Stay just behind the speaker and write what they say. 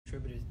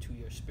contributed to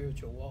your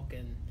spiritual walk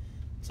in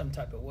some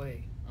type of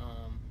way.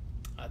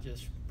 I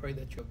just pray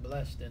that you're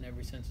blessed in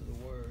every sense of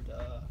the word.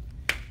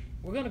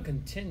 We're going to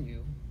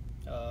continue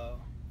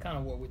kind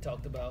of what we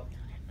talked about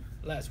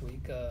last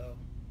week.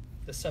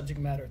 The subject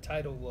matter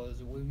title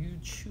was, will you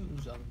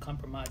choose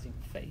uncompromising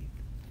faith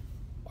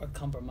or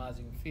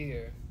compromising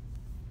fear?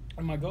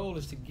 And my goal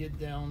is to get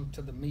down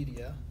to the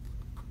media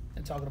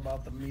and talking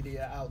about the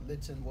media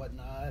outlets and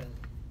whatnot, and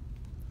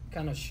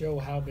kind of show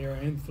how they're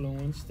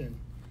influenced and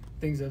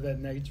things of that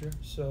nature.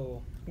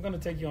 So I'm going to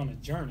take you on a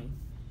journey.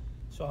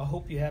 So I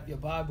hope you have your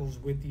Bibles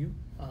with you,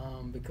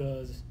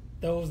 because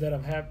those that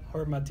have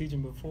heard my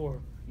teaching before,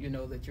 you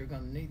know that you're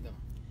going to need them.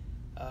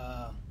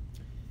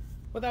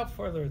 Without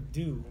further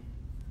ado,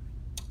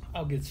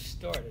 I'll get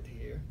started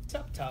here.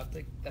 Top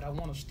topic that I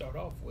want to start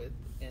off with,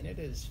 and it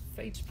is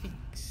faith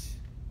speaks.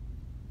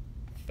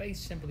 Faith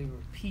simply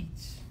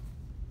repeats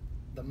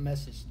the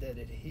message that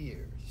it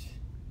hears.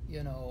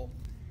 You know,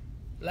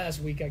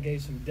 last week I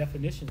gave some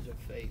definitions of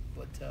faith,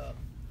 but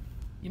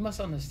you must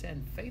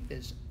understand faith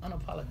is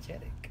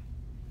unapologetic.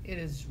 It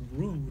is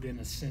rude in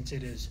a sense.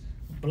 It is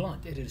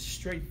blunt. It is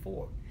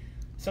straightforward.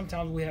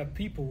 Sometimes we have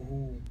people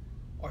who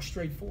are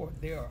straightforward.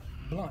 They are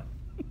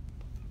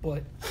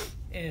blunt.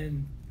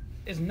 And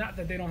it's not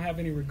that they don't have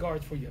any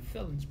regard for your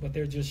feelings, but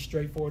they're just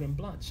straightforward and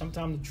blunt.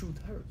 Sometimes the truth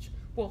hurts.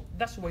 Well,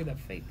 that's the way that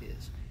faith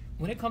is.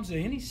 When it comes to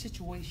any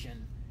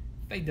situation,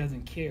 faith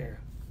doesn't care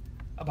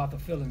about the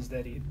feelings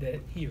that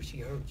he or she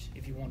hurts,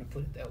 if you want to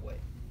put it that way.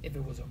 If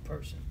it was a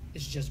person,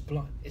 it's just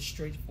blunt. It's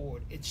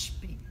straightforward. It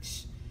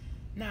speaks.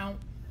 Now,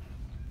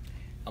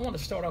 I want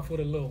to start off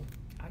with a little,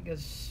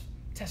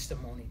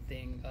 testimony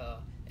thing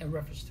in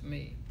reference to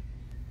me.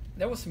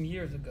 There was some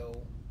years ago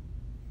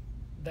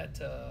that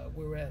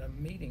we were at a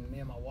meeting, me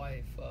and my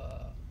wife,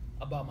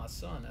 about my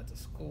son at the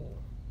school.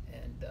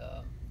 And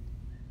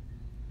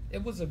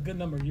it was a good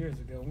number of years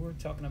ago. We were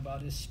talking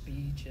about his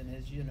speech and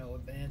his,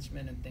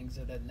 advancement and things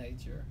of that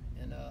nature.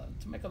 And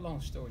to make a long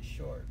story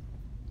short,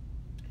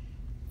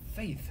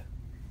 faith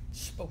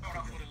spoke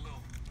to me.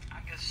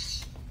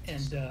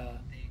 And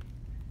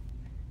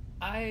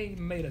I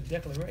made a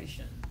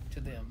declaration to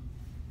them.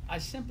 I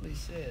simply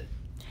said,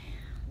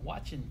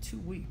 watch in 2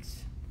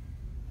 weeks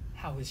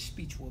how his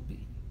speech will be.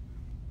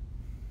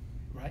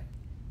 Right?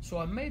 So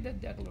I made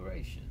that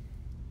declaration.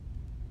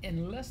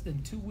 In less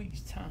than 2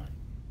 weeks' time,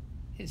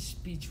 his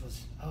speech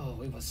was,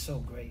 it was so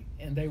great.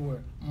 And they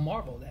were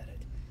marveled at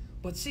it.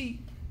 But see,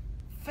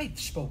 faith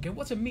spoke. It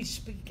wasn't me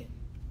speaking,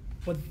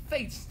 but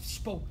faith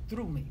spoke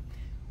through me.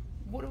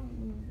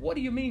 What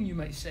do you mean, you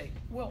may say?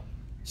 Well,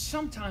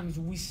 sometimes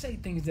we say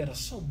things that are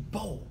so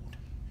bold.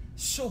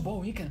 So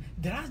bold.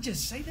 Did I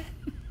just say that?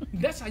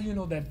 That's how you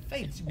know that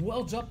faith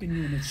wells up in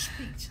you and it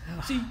speaks.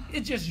 See,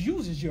 it just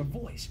uses your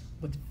voice,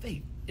 but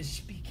faith is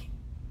speaking.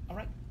 All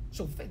right?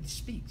 So faith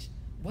speaks.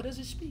 What does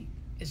it speak?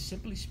 It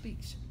simply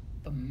speaks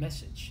the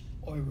message,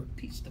 or it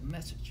repeats the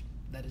message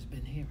that has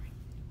been hearing,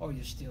 or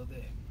you're still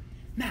there.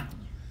 Now,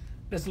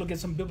 let's look at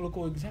some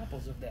biblical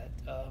examples of that.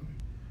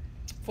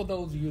 For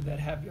those of you that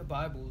have your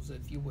Bibles,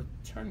 if you would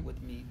turn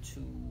with me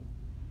to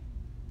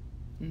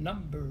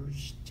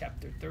Numbers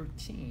chapter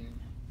 13,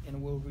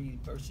 and we'll read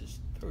verses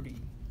 30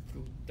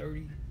 through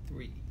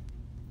 33.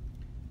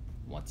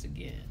 Once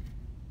again,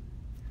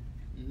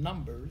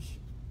 Numbers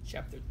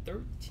chapter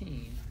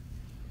 13,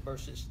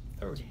 verses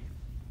 30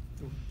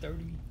 through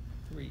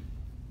 33.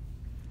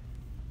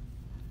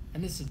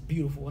 And this is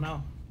beautiful, and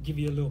I'll give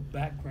you a little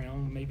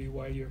background, maybe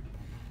while you're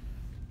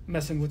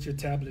messing with your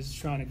tablets,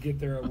 trying to get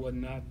there or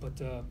whatnot.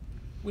 But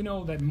we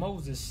know that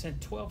Moses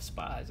sent 12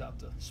 spies out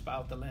to spy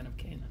out the land of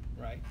Canaan,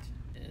 right?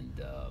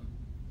 And,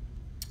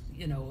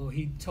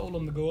 he told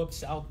them to go up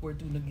southward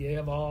to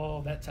Negev,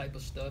 all that type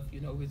of stuff. He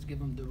was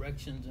giving them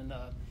directions. And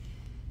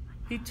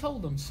he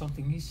told them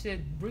something. He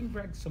said, bring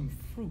back some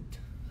fruit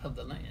of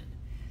the land.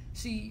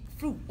 See,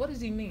 fruit, what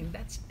does he mean?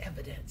 That's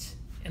evidence.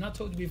 And I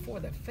told you before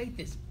that faith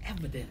is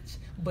evidence,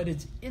 but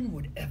it's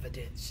inward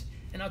evidence.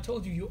 And I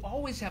told you, you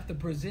always have to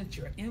present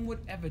your inward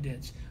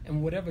evidence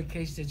in whatever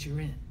case that you're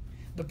in.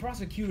 The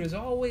prosecutor is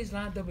always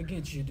lined up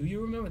against you. Do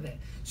you remember that?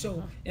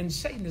 So, and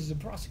Satan is the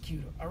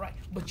prosecutor, all right?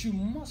 But you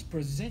must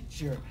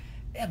present your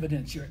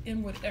evidence, your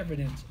inward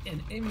evidence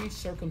in any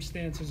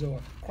circumstances or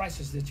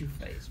crisis that you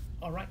face,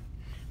 all right?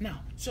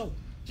 Now, so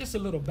just a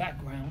little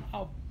background.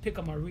 I'll pick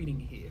up my reading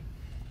here.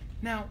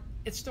 Now,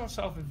 it starts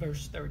off at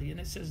verse 30, and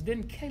it says,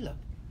 then Caleb,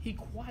 he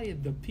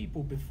quieted the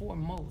people before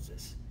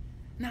Moses.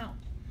 Now,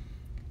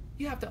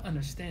 you have to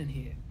understand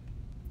here,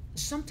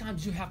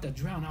 sometimes you have to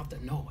drown out the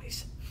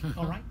noise,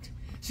 all right?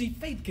 See,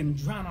 faith can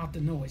drown out the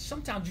noise.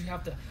 Sometimes you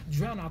have to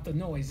drown out the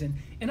noise. And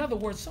in other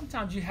words,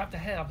 sometimes you have to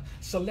have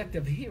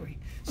selective hearing.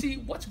 See,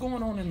 what's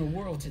going on in the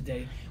world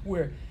today?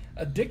 We're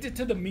addicted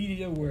to the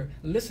media. We're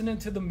listening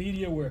to the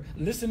media. We're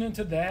listening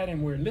to that,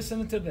 and we're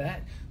listening to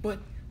that. But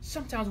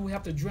sometimes we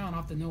have to drown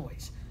out the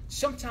noise.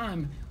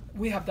 Sometimes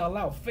we have to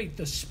allow faith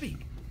to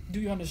speak. Do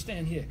you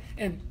understand here?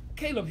 And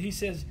Caleb, he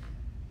says,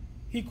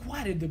 he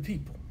quieted the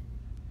people.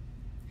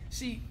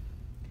 See,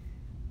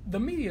 the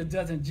media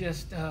doesn't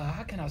just,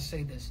 how can I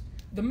say this?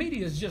 The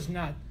media is just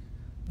not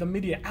the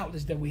media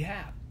outlets that we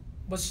have.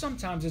 But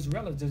sometimes it's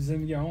relatives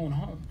in your own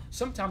home.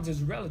 Sometimes it's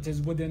relatives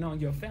within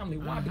on your family.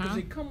 Why? Because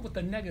they come with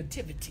the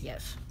negativity.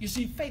 Yes. You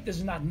see, faith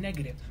is not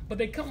negative, but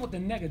they come with the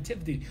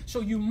negativity.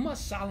 So you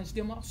must silence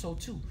them also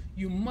too.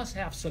 You must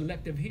have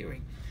selective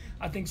hearing.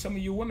 I think some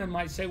of you women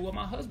might say, well,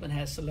 my husband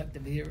has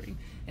selective hearing.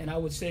 And I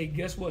would say,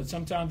 guess what?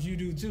 Sometimes you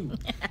do too.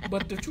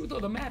 But the truth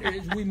of the matter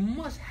is we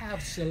must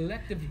have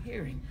selective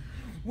hearing.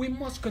 We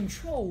must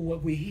control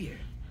what we hear.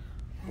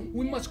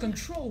 We must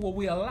control what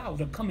we allow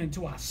to come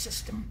into our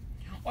system.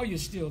 Are you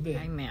still there?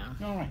 Amen.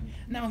 All right.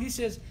 Now he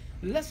says,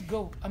 let's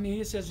go.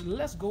 It says,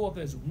 let's go up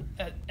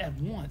at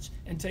once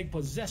and take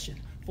possession,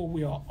 for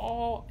we are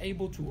all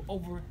able to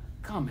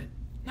overcome it.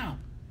 Now,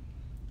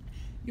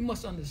 you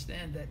must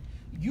understand that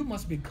you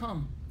must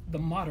become the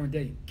modern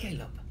day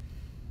Caleb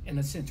in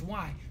a sense.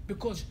 Why?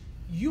 Because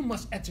you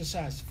must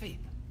exercise faith.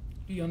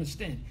 Do you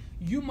understand?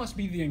 You must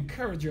be the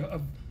encourager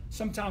of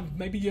sometimes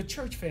maybe your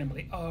church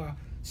family, or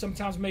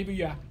sometimes maybe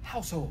your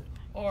household,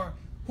 or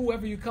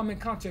whoever you come in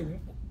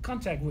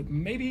contact with,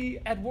 maybe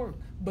at work.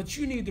 But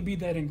you need to be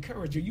that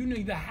encourager. You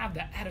need to have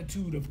the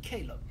attitude of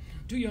Caleb.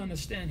 Do you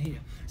understand here?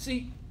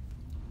 See,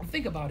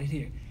 think about it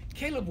here.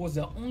 Caleb was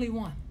the only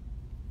one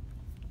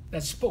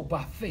that spoke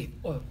by faith,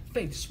 or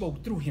faith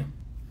spoke through him.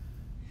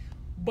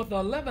 But the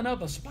 11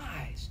 other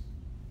spies,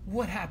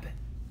 what happened?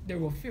 They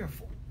were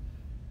fearful.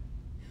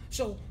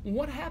 So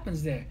what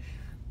happens there?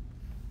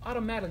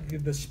 Automatically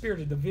the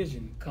spirit of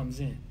division comes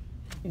in.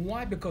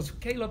 Why? Because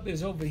Caleb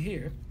is over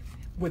here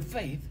with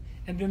faith,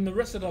 and then the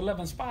rest of the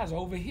 11 spies are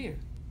over here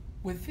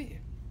with fear.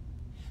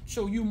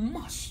 So you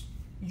must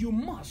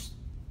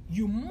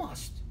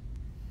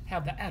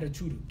have the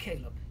attitude of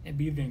Caleb and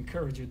be the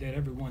encourager that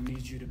everyone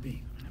needs you to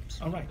be.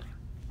 Absolutely. All right.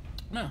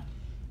 Now,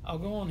 I'll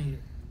go on here.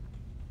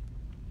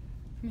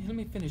 Let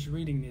me finish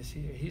reading this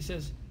here. He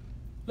says,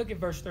 look at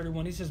verse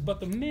 31. He says, but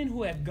the men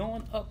who had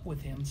gone up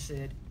with him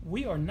said,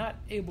 we are not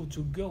able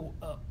to go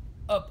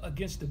up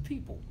against the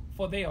people,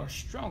 for they are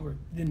stronger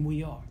than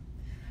we are.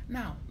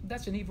 Now,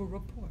 that's an evil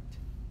report.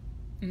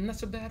 And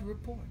that's a bad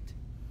report.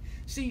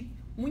 See,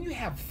 when you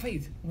have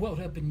faith welled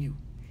up in you,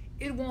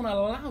 it won't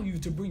allow you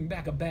to bring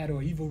back a bad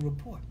or evil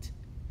report.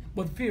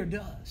 But fear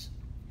does.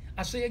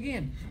 I say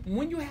again,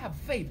 when you have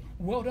faith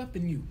welled up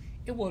in you,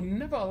 it will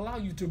never allow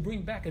you to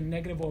bring back a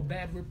negative or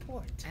bad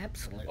report.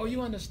 Absolutely. Are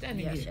you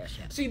understanding yes, here? Yes,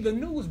 yes. See, the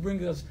news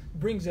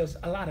brings us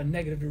a lot of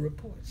negative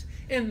reports.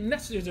 And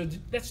that's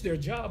their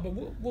job, but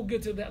we'll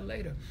get to that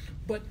later.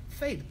 But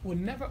faith will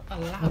never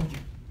allow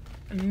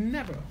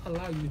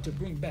you to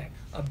bring back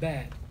a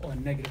bad or a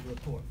negative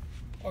report.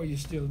 Are you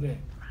still there?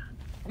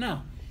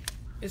 Now,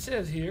 it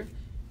says here,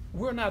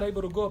 we're not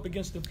able to go up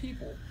against the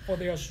people, for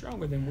they are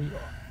stronger than we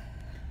are.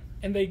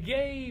 And they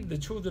gave the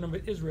children of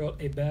Israel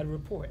a bad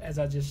report, as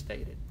I just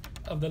stated,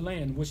 of the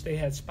land which they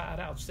had spied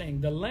out,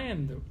 saying, the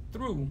land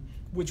through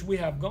which we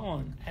have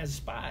gone as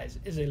spies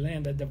is a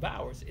land that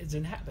devours its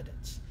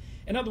inhabitants.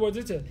 In other words,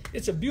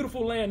 it's a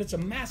beautiful land. It's a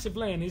massive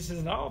land. He says,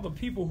 and all the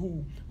people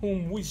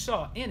whom we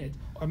saw in it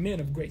are men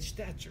of great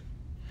stature.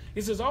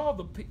 He says,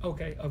 of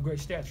great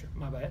stature,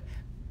 my bad.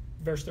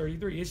 Verse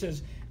 33, it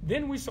says,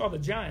 then we saw the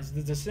giants,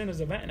 the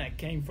descendants of Anak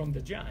came from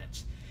the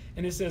giants.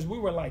 And it says, we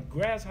were like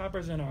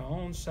grasshoppers in our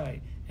own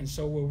sight, and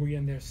so were we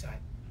in their sight.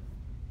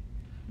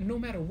 No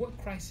matter what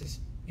crisis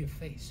you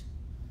face,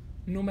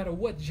 no matter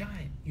what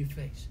giant you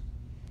face,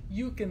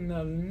 you can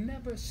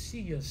never see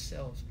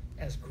yourselves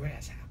as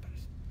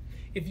grasshoppers.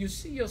 If you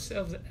see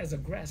yourselves as a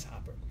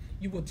grasshopper,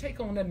 you will take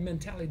on that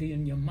mentality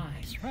in your mind.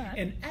 That's right.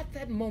 And at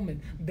that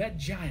moment, that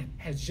giant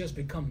has just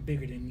become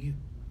bigger than you.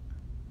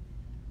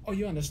 Are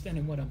you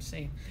understanding what I'm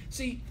saying?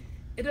 See,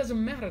 it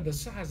doesn't matter the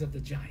size of the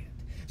giant.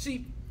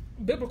 See,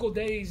 biblical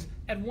days,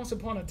 at once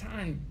upon a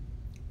time,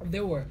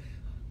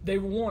 they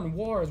won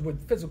wars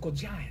with physical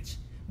giants,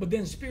 but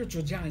then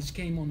spiritual giants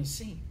came on the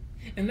scene.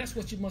 And that's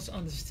what you must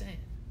understand.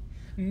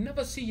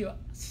 Never see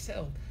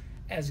yourself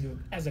as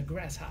a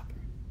grasshopper,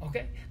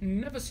 okay?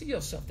 Never see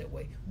yourself that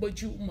way,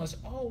 but you must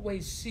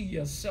always see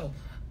yourself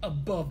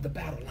above the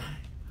battle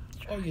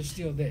line. Are you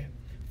still there?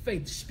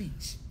 Faith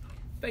speaks.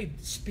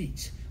 Faith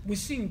speaks. We've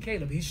seen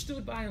Caleb. He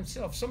stood by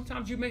himself.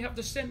 Sometimes you may have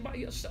to stand by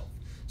yourself.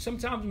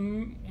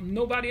 Sometimes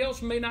nobody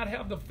else may not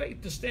have the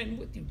faith to stand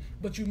with you,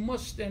 but you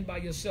must stand by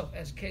yourself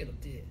as Caleb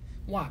did.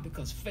 Why?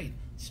 Because faith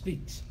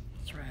speaks.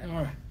 That's right.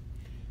 All right.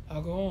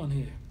 I'll go on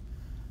here.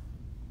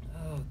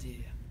 Oh,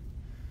 dear.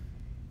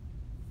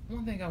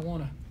 One thing I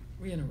want to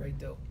reiterate,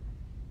 though.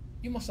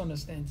 You must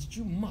understand that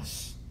you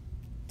must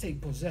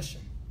take possession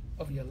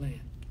of your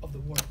land, of the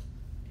world.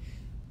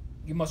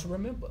 You must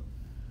remember,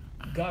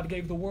 God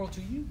gave the world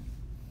to you,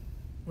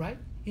 right?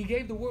 He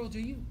gave the world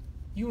to you.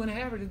 You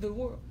inherited the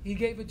world. He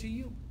gave it to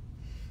you.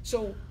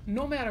 So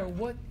no matter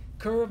what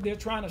curve they're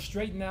trying to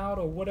straighten out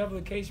or whatever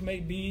the case may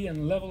be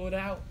and level it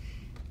out,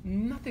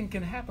 nothing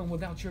can happen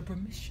without your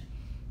permission.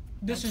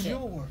 This is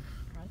your work.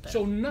 Right,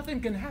 so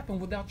nothing can happen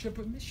without your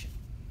permission.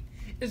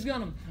 It's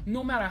going to,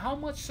 no matter how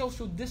much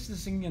social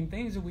distancing and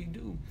things that we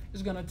do,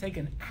 it's going to take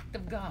an act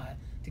of God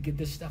to get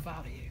this stuff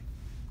out of here.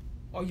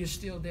 or you're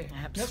still there.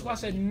 Absolutely. That's why I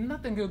said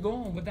nothing can go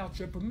on without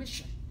your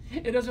permission.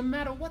 It doesn't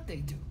matter what they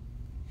do.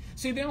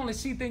 See, they only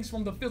see things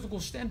from the physical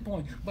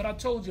standpoint, but I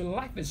told you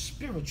life is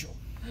spiritual.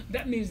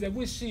 That means that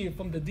we see it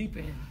from the deep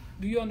end.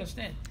 Do you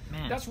understand?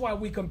 Man. That's why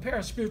we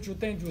compare spiritual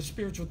things with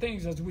spiritual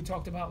things, as we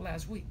talked about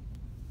last week.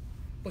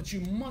 But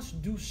you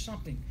must do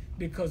something,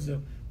 because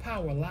the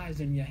power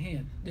lies in your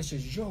hand. This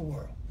is your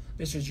world.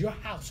 This is your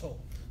household,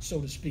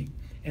 so to speak.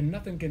 And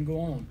nothing can go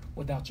on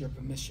without your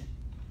permission.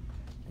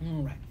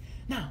 All right.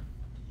 Now,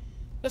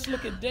 let's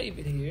look at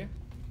David here.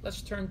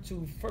 Let's turn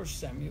to 1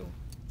 Samuel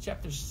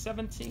chapter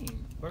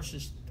 17,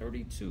 verses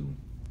 32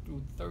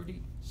 through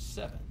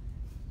 37.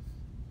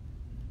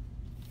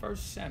 1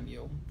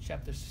 Samuel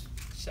chapter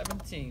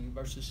 17,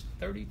 verses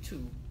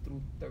 32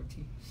 through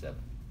 37.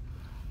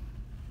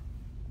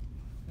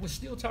 We're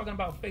still talking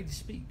about faith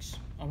speaks,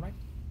 all right?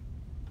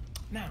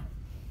 Now,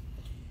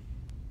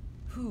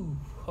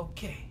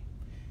 okay.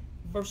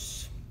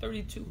 Verse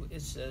 32,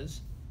 it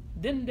says,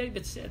 Then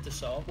David said to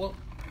Saul, well,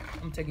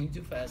 I'm taking you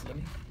too fast.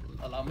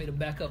 Allow me to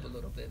back up a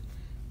little bit.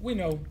 We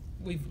know,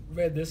 we've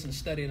read this and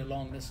studied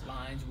along this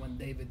lines when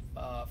David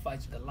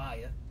fights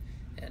Goliath.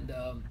 And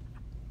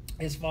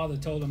his father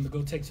told him to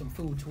go take some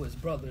food to his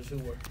brothers who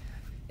were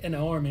in the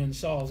army, in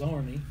Saul's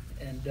army.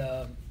 And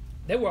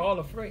they were all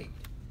afraid.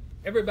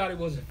 Everybody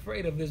was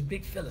afraid of this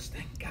big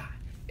Philistine guy.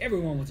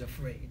 Everyone was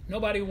afraid.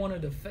 Nobody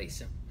wanted to face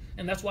him.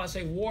 And that's why I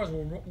say wars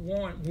were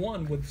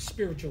won with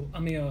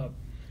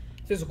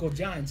physical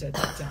giants at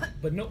that time.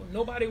 But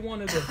nobody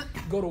wanted to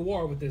go to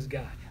war with this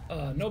guy.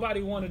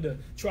 Nobody wanted to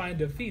try and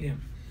defeat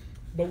him.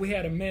 But we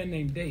had a man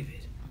named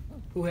David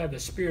who had the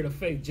spirit of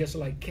faith, just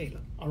like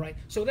Caleb. All right?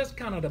 So that's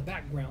kind of the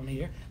background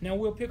here. Now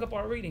we'll pick up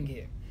our reading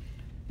here.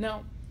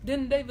 Now,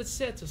 then David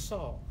said to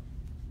Saul,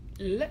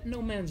 let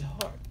no man's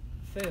heart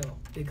fail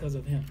because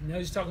of him. Now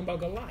he's talking about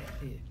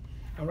Goliath here.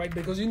 All right,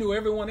 because he knew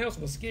everyone else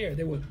was scared.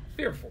 They were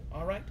fearful,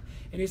 all right?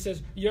 And he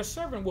says, your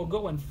servant will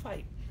go and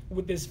fight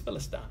with this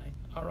Philistine,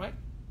 all right?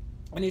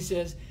 And he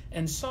says,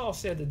 and Saul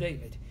said to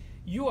David,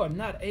 you are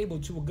not able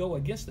to go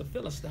against the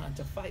Philistine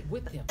to fight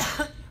with him,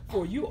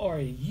 for you are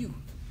a youth,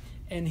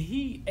 and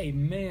he a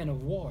man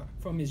of war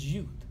from his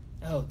youth.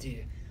 Oh,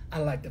 dear. I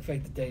like the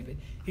faith of David.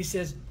 He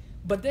says,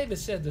 but David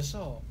said to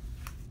Saul,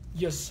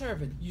 your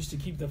servant used to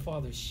keep the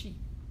father's sheep.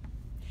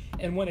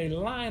 And when a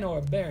lion or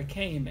a bear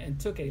came and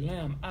took a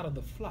lamb out of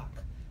the flock,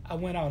 I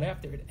went out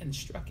after it and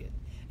struck it,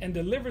 and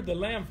delivered the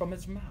lamb from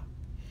its mouth.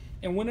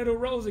 And when it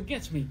arose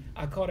against me,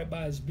 I caught it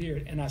by its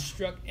beard, and I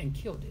struck and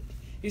killed it.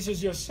 He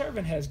says, your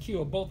servant has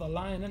killed both a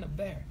lion and a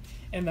bear.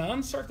 And the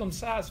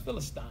uncircumcised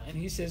Philistine,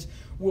 he says,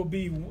 will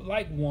be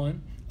like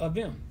one of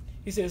them.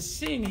 He says,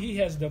 seeing he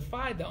has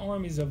defied the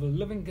armies of the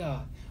living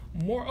God.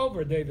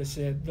 Moreover, David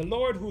said, the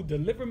Lord who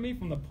delivered me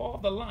from the paw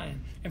of the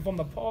lion and from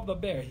the paw of the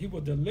bear, he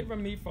will deliver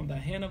me from the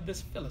hand of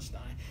this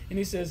Philistine. And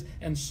he says,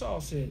 and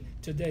Saul said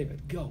to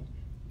David, go,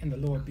 and the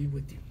Lord be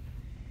with you.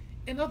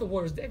 In other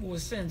words, David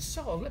was saying,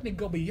 Saul, let me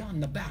go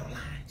beyond the battle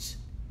lines.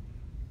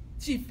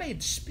 See,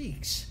 faith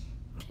speaks.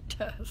 It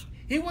does.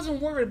 He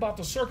wasn't worried about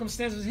the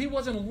circumstances. He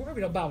wasn't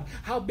worried about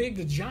how big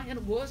the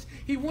giant was.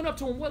 He went up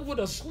to him with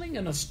a sling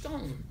and a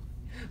stone.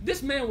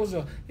 This man was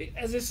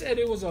as it said,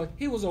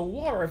 he was a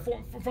warrior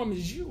from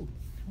his youth.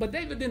 But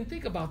David didn't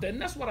think about that.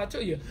 And that's what I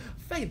tell you.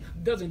 Faith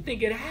doesn't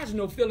think. It has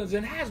no feelings.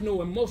 It has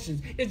no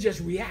emotions. It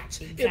just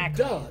reacts.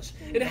 Exactly. It does.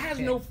 It has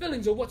no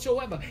feelings or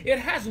whatsoever. It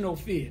has no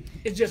fear.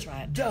 It just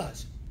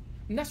does.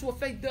 And that's what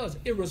faith does.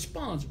 It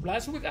responds.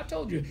 Last week I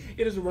told you,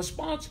 it is a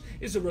response.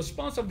 It's a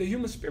response of the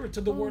human spirit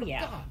to the word of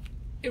God.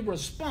 It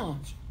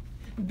responds.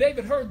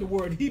 David heard the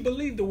word. He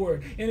believed the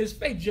word. And his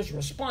faith just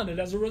responded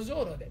as a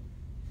result of it.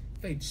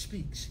 Faith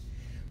speaks.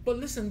 But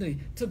listen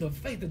to the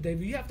faith of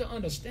David. You have to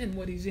understand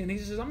what he's in. He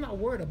says, I'm not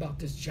worried about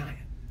this giant.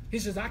 He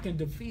says, I can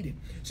defeat him.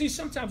 See,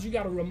 sometimes you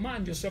got to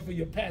remind yourself of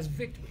your past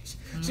victories.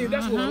 See,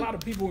 that's what a lot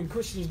of people and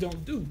Christians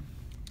don't do.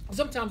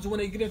 Sometimes when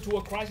they get into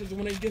a crisis,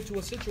 when they get into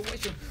a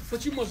situation,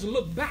 but you must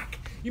look back.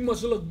 You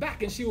must look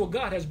back and see what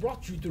God has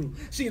brought you through.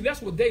 See,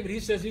 that's what David, he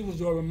says he was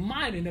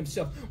reminding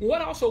himself.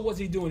 What also was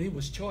he doing? He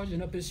was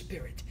charging up his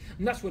spirit.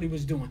 And that's what he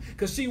was doing.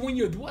 Because see, when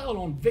you dwell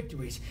on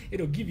victories,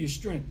 it'll give you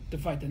strength to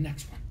fight the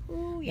next one.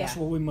 Ooh, yeah. That's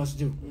what we must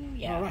do. Ooh,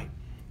 yeah. All right.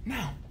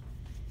 Now,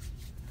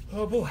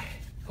 oh boy,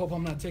 hope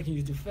I'm not taking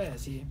you too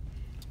fast here.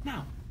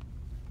 Now,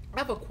 I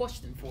have a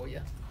question for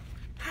you.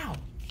 How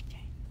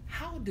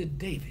did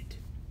David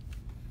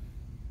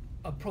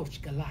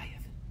approach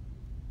Goliath?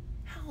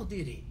 How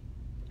did he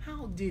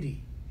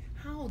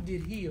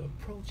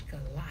approach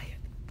Goliath?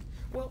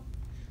 Well,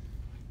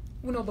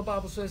 we know the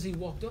Bible says he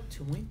walked up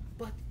to him,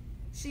 but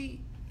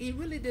see, he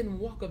really didn't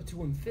walk up to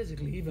him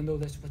physically, even though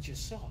that's what you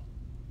saw.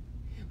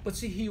 But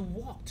see, he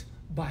walked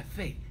by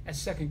faith, as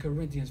 2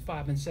 Corinthians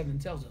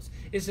 5:7 tells us.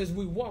 It says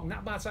we walk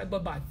not by sight,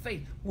 but by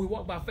faith. We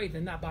walk by faith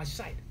and not by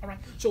sight. All right?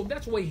 So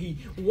that's why he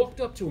walked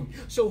up to him.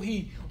 So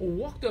he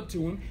walked up to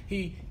him,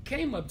 he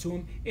came up to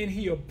him, and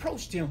he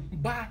approached him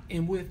by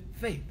and with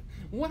faith.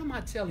 What am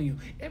I telling you?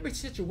 Every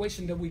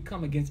situation that we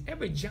come against,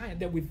 every giant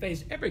that we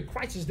face, every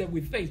crisis that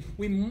we face,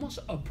 we must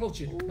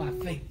approach it by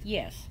faith.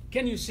 Yes.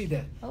 Can you see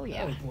that? Oh,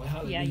 yeah. Oh, boy,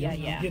 hallelujah.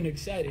 Yeah. I'm getting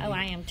excited. Oh, here.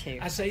 I am too.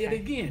 I say it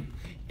again.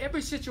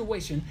 Every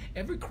situation,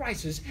 every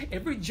crisis,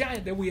 every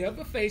giant that we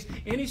ever face,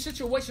 any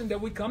situation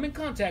that we come in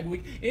contact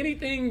with,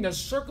 anything, the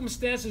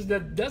circumstances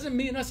that doesn't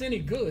mean us any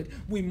good,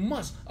 we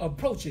must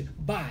approach it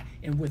by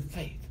and with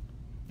faith.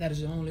 That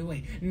is the only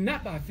way.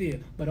 Not by fear,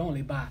 but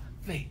only by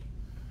faith.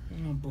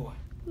 Oh, boy.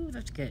 Ooh,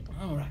 that's good.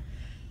 All right.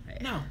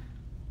 Now,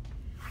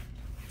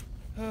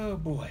 oh,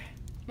 boy.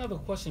 Another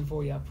question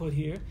for you I put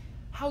here.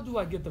 How do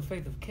I get the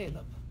faith of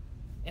Caleb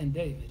and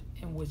David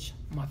in which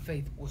my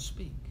faith will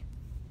speak?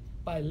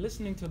 By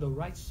listening to the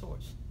right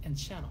source and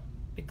channel,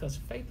 because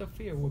faith or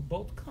fear will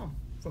both come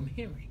from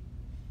hearing,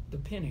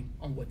 depending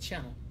on what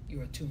channel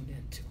you are tuned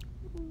into.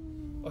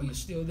 Are you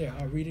still there?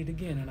 I'll read it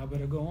again, and I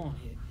better go on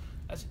here.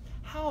 I said,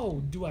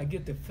 how do I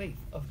get the faith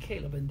of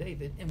Caleb and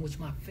David in which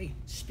my faith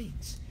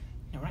speaks?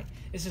 All right?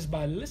 It says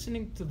by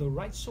listening to the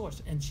right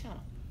source and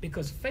channel,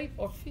 because faith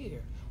or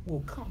fear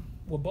will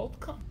both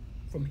come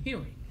from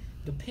hearing,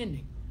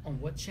 depending on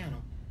what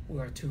channel we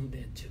are tuned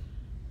into.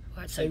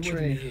 That's Stay so with true.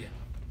 me here.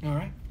 All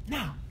right?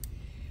 Now,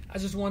 I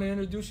just want to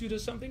introduce you to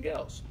something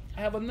else.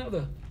 I have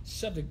another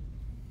subtopic,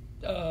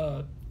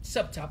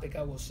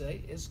 I will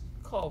say. It's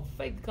called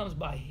Faith Comes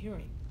by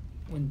Hearing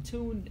when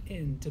tuned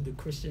into the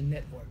Christian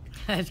Network.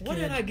 That's Where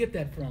good. did I get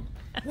that from?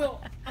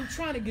 Well, I'm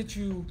trying to get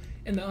you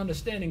in the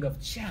understanding of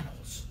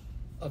channels.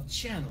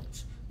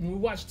 When we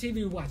watch TV,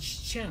 we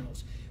watch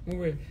channels. When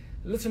we're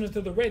listening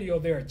to the radio,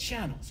 there are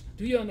channels.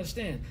 Do you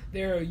understand?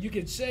 You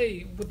could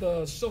say with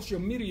the social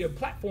media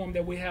platform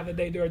that we have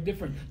today, there are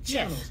different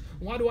channels. Yes.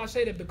 Why do I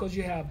say that? Because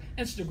you have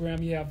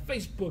Instagram, you have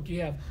Facebook,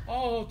 you have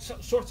all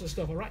sorts of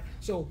stuff, all right?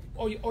 So,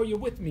 are you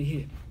with me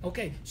here?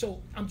 Okay,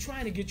 so I'm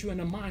trying to get you in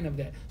the mind of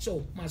that.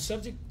 So, my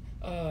subtopic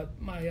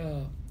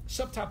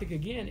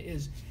again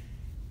is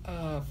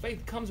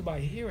faith comes by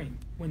hearing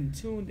when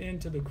tuned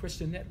into the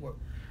Christian Network.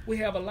 We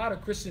have a lot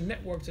of Christian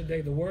networks today,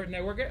 the Word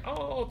Network,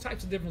 all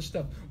types of different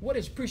stuff. What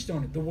is preached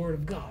on it? The Word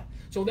of God.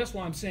 So that's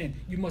why I'm saying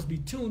you must be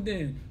tuned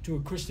in to a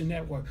Christian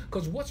network.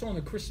 Because what's on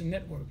a Christian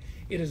network?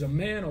 It is a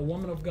man or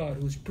woman of God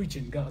who's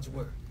preaching God's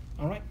Word.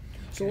 All right?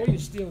 So are you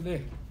still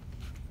there?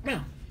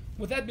 Now,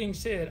 with that being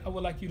said, I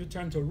would like you to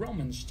turn to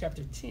Romans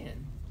chapter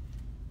 10,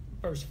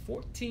 verse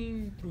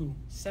 14 through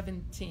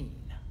 17.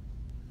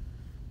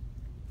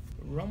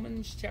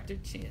 Romans chapter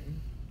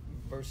 10,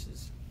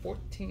 verses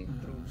 14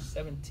 through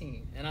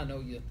 17. And I know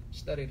you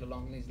studied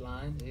along these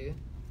lines here.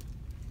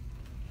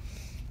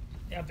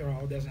 After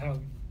all, that's how,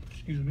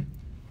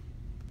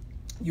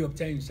 you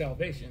obtain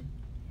salvation.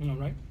 All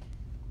right?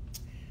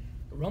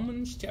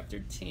 Romans chapter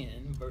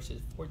 10,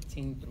 verses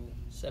 14 through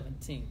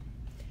 17.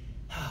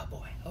 Ah,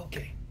 boy.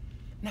 Okay.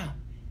 Now,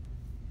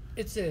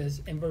 it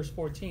says in verse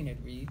 14, it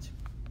reads,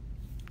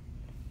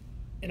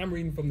 and I'm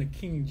reading from the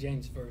King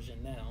James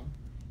Version now.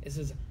 It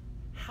says,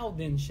 how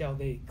then shall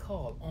they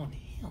call on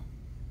him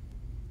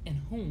in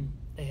whom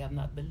they have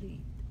not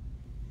believed?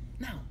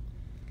 Now,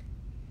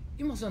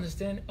 you must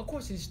understand, of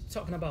course he's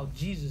talking about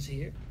Jesus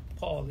here,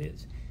 Paul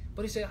is,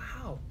 but he said,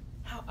 how?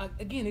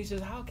 Again, he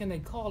says, how can they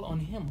call on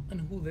him in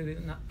who they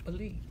did not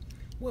believe?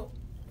 Well,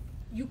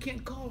 you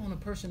can't call on a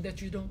person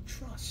that you don't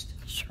trust.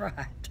 That's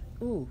right.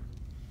 Ooh.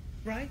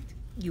 Right?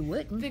 You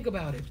wouldn't. Think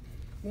about it.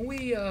 When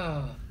we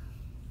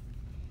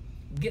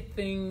get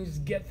things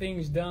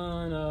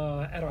done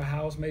at our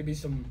house, maybe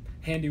some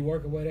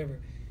handiwork or whatever,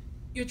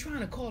 you're trying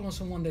to call on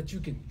someone that you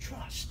can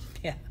trust.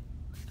 Yeah.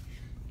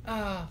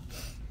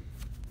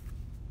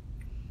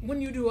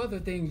 When you do other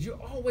things, you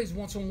always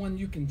want someone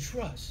you can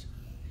trust.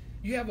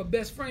 You have a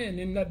best friend,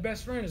 and that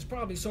best friend is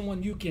probably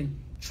someone you can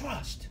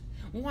trust.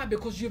 Why?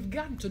 Because you've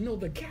gotten to know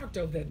the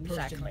character of that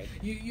person. Exactly.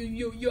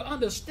 You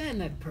understand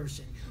that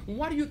person.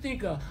 Why do you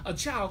think a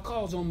child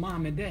calls on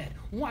mom and dad?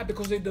 Why?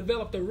 Because they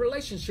developed a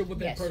relationship with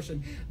that Yes.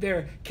 person.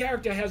 Their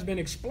character has been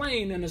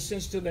explained in a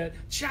sense to that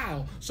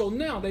child. So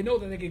now they know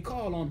that they can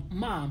call on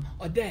mom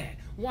or dad.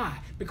 Why?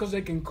 Because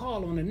they can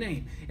call on a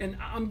name. And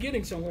I'm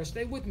getting somewhere.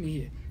 Stay with me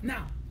here.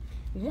 Now,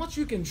 once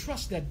you can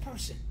trust that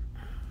person,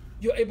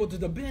 you're able to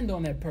depend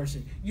on that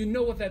person. You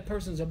know what that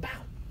person's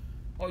about.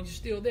 Are you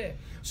still there?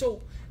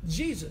 So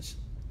Jesus,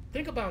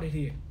 think about it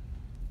here.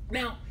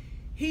 Now,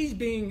 he's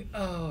being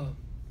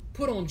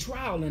put on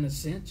trial in a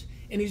sense,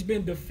 and he's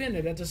been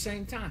defended at the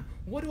same time.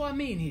 What do I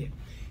mean here?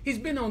 He's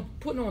been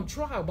put on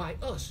trial by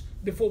us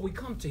before we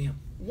come to him.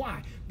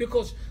 Why?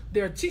 Because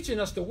they're teaching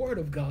us the word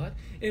of God,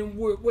 and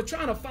we're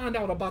trying to find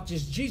out about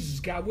this Jesus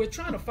guy. We're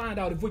trying to find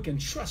out if we can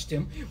trust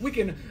him.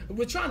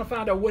 We're trying to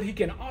find out what he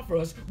can offer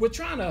us. We're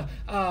trying to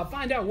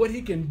find out what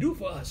he can do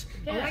for us.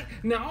 Yeah. All right?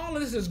 Now, all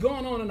of this is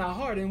going on in our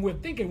heart, and we're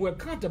thinking, we're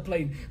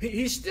contemplating.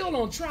 He's still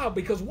on trial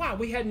because why?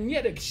 We hadn't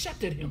yet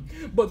accepted him.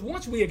 But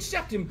once we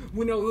accept him,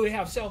 we know we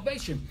have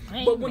salvation.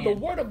 Amen. But when the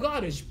word of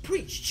God is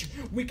preached,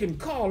 we can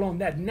call on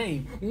that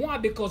name. Why?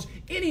 Because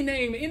any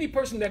name, any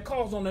person that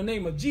calls on the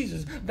name of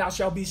Jesus, thou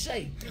shalt be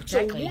saved.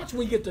 Exactly. So once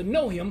we get to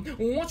know him,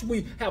 once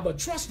we have a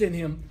trust in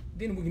him,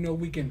 then we know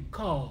we can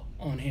call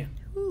on him.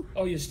 Ooh.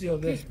 Oh, you're still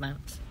there?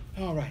 Goosebumps.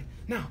 All right.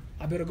 Now,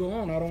 I better go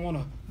on. I don't want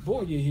to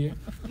bore you here.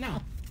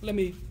 Now, let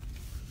me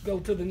go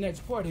to the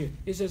next part here.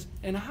 It says,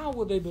 and how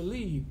will they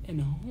believe in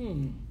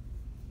whom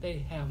they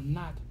have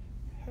not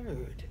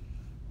heard?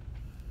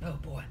 Oh,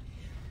 boy.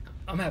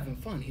 I'm having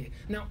fun here.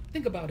 Now,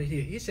 think about it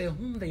here. He said,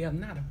 whom they have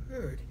not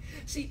heard.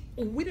 See,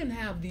 we didn't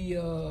have the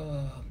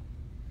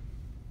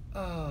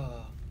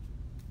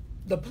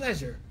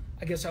pleasure,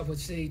 I guess I would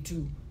say,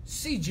 to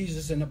see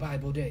Jesus in the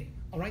Bible day.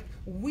 All right?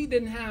 We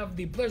didn't have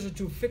the pleasure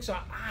to fix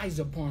our eyes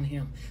upon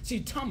him.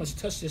 See, Thomas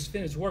touched his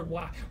finished work.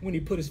 Why? When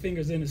he put his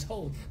fingers in his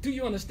hole. Do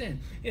you understand?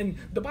 And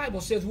the Bible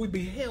says we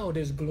beheld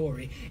his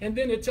glory. And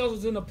then it tells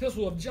us in the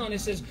epistle of John,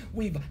 it says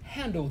we've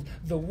handled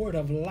the word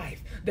of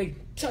life. They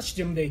touched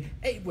him. They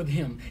ate with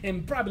him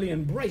and probably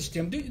embraced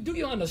him. Do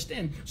you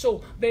understand?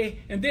 So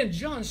and then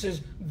John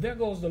says, there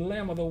goes the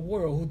Lamb of the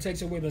world who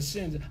takes away the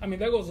sins.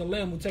 There goes the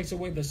Lamb who takes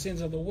away the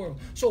sins of the world.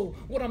 So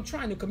what I'm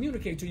trying to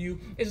communicate to you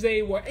is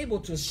they were able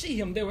to see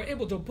him. They were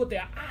able to put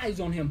their eyes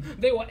on him.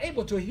 They were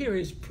able to hear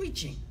his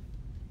preaching.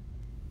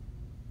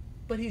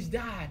 But he's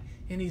died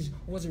and he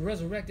was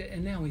resurrected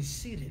and now he's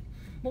seated.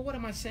 But what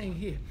am I saying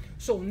here?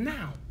 So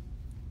now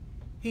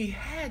he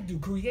had to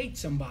create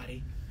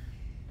somebody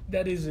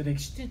that is an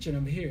extension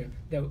of here,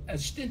 the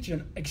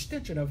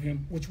extension of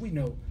him, which we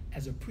know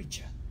as a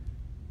preacher.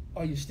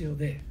 Are you still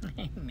there?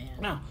 Amen.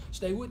 Now,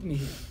 stay with me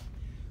here.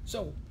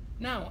 So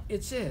now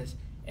it says,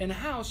 and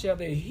how shall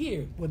they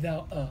hear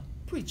without a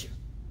preacher?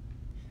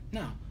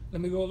 Now,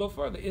 let me go a little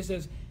further. It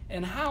says,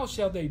 and how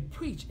shall they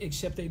preach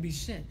except they be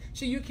sent?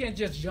 See, you can't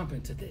just jump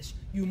into this.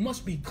 You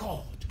must be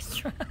called.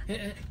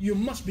 You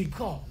must be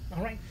called,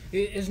 all right?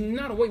 It's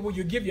not a way where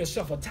you give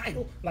yourself a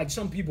title, like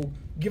some people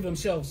give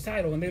themselves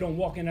title and they don't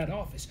walk in that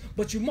office.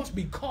 But you must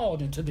be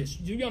called into this.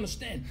 Do you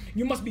understand?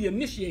 You must be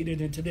initiated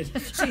into this.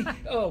 See,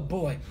 oh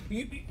boy,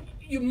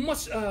 you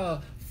must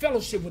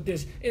fellowship with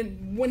this.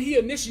 And when he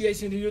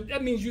initiates into you,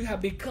 that means you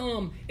have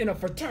become in a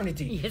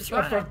fraternity, Yes, a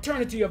right.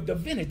 fraternity of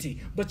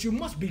divinity. But you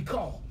must be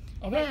called,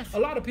 all right? Yes. A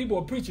lot of people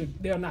are preaching,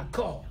 they're not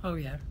called. Oh,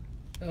 yeah.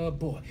 Oh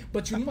boy,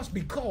 but you must be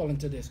called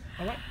into this,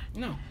 all right?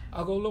 Now,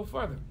 I'll go a little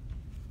further.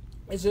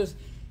 It says,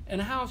 and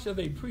how shall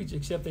they preach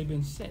except they've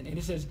been sent? And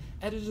it says,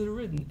 as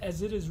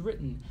it is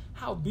written,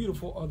 how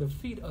beautiful are the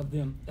feet of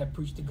them that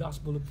preach the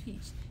gospel of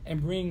peace and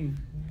bring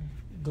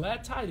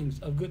glad tidings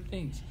of good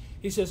things.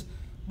 He says,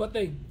 but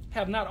they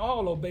have not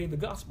all obeyed the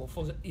gospel.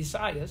 For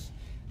Isaiah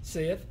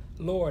saith,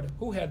 Lord,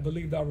 who hath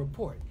believed our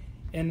report?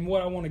 And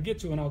what I want to get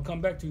to, and I'll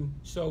come back to,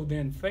 so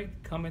then faith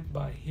cometh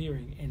by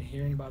hearing, and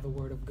hearing by the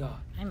word of God.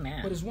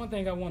 Amen. But there's one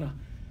thing I want to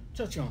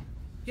touch on.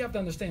 You have to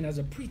understand, as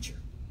a preacher,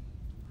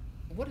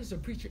 what is a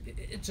preacher?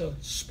 It's a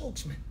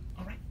spokesman,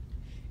 all right?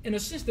 In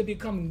a sense, they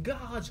become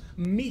God's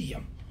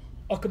medium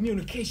or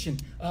communication,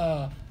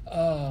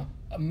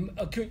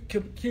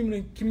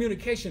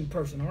 communication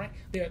person, all right?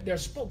 They're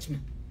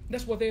spokesmen.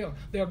 That's what they are.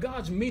 They're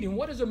God's medium.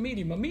 What is a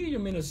medium? A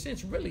medium, in a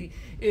sense, really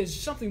is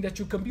something that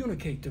you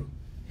communicate through.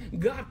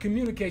 God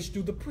communicates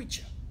through the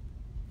preacher.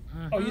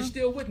 Are you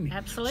still with me?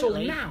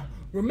 Absolutely. So now,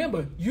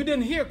 remember, you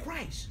didn't hear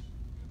Christ,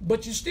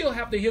 but you still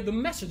have to hear the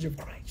message of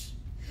Christ.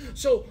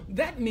 So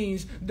that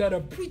means that a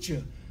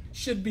preacher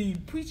should be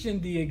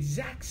preaching the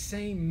exact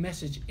same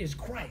message as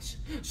Christ.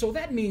 So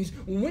that means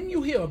when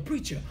you hear a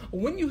preacher,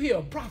 when you hear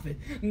a prophet,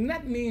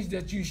 that means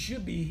that you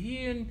should be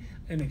hearing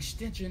an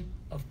extension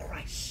of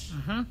Christ.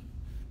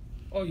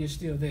 Oh, you're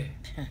still there.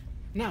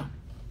 Now,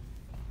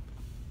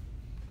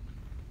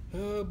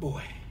 oh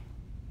boy.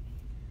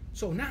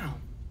 So now,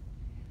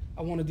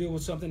 I want to deal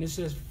with something that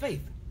says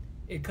faith.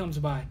 It comes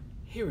by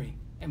hearing,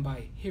 and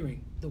by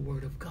hearing the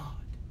word of God.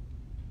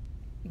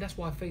 That's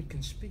why faith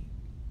can speak.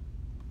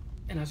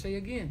 And I say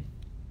again,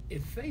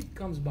 if faith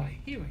comes by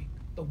hearing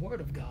the word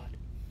of God,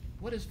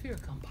 what does fear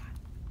come by?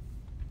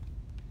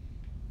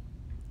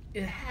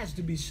 It has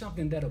to be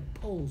something that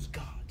opposes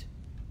God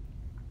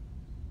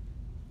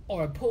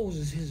or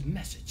opposes his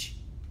message.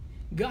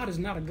 God is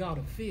not a God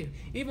of fear.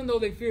 Even though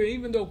they fear,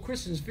 even though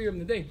Christians fear him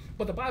today,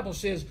 but the Bible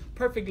says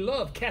perfect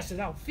love casts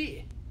out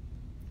fear.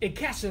 It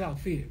casts out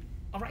fear.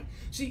 All right?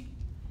 See,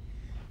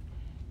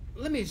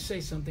 let me say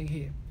something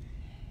here.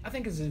 I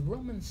think it's in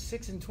Romans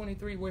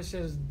 6:23 where it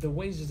says the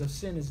wages of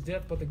sin is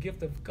death, but the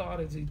gift of God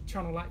is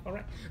eternal life. All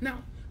right?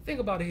 Now, think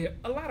about it here.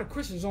 A lot of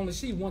Christians only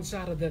see one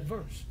side of that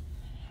verse.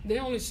 They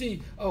only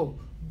see,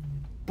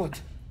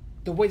 but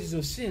the wages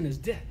of sin is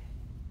death.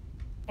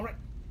 All right?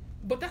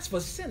 But that's for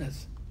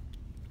sinners.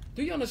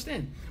 Do you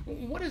understand?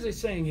 What is it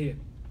saying here?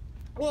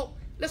 Well,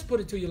 let's put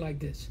it to you like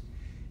this.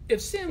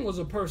 If sin was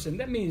a person,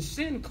 that means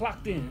sin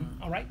clocked in,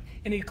 all right?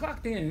 And he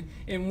clocked in,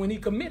 and when he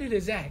committed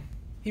his act,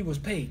 he was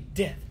paid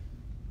death.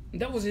 And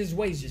that was his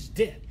wages,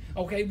 death.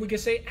 Okay, we can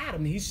say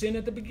Adam, he sinned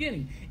at the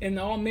beginning. And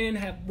all men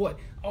have what?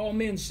 All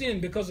men sin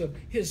because of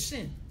his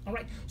sin. All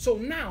right? So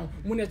now,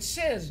 when it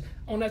says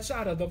on that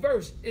side of the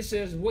verse, it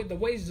says the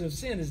wages of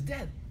sin is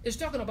death, it's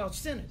talking about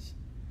sinners.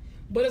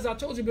 But as I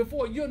told you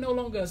before, you're no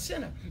longer a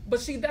sinner. But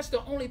see, that's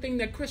the only thing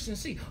that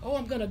Christians see. Oh,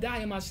 I'm going to die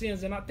in my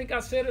sins. And I think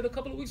I said it a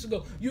couple of weeks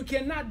ago. You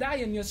cannot die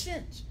in your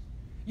sins.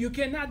 You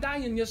cannot die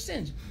in your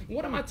sins.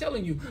 What am I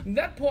telling you?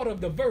 That part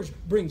of the verse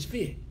brings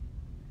fear.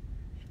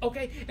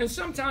 Okay? And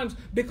sometimes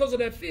because of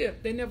that fear,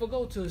 they never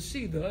go to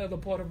see the other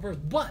part of the verse.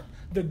 But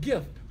the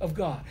gift of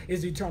God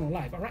is eternal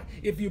life. All right?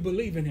 If you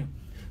believe in him.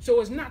 So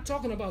it's not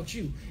talking about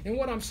you. And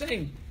what I'm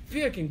saying,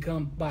 fear can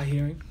come by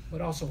hearing, but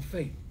also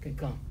faith can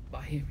come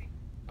by hearing.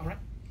 All right?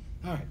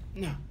 All right.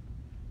 Now,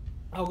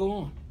 I'll go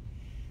on.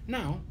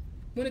 Now,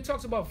 when it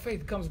talks about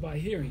faith comes by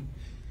hearing,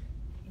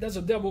 there's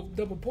a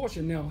double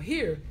portion. Now,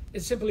 here,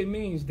 it simply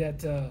means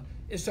that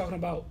it's talking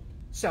about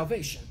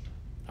salvation.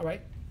 All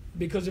right?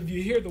 Because if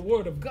you hear the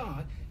word of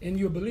God and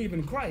you believe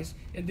in Christ,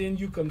 and then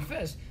you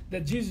confess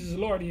that Jesus is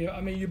Lord,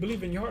 you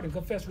believe in your heart and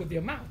confess with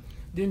your mouth,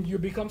 then you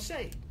become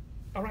saved.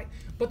 All right?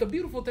 But the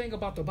beautiful thing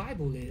about the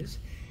Bible is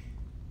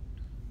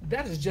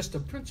that is just a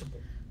principle.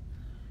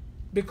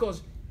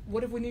 Because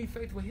what if we need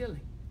faith for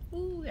healing?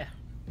 Ooh, yeah.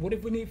 What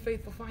if we need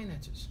faith for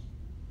finances?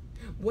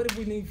 What if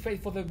we need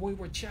faith for the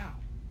wayward child?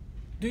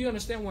 Do you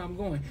understand where I'm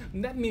going?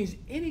 And that means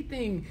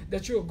anything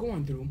that you're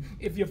going through,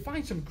 if you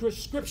find some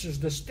scriptures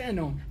to stand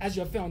on as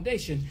your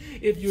foundation,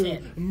 if you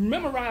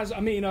memorize,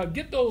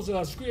 get those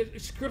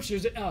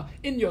scriptures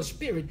in your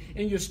spirit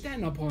and you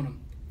stand upon them,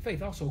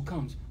 faith also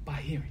comes by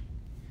hearing.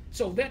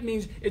 So that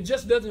means it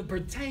just doesn't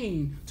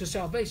pertain to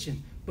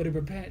salvation, but it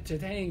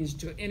pertains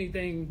to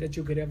anything that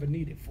you could ever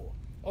need it for.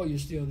 Oh, you're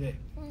still there.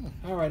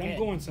 All right, good. I'm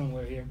going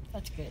somewhere here.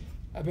 That's good.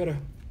 I better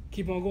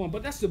keep on going.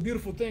 But that's the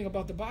beautiful thing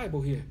about the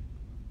Bible here.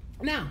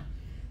 Now,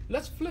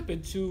 let's flip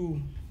it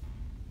to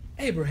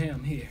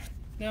Abraham here.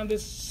 Now,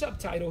 this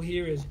subtitle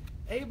here is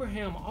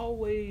Abraham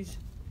was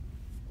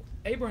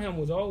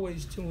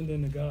always tuned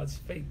into God's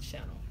faith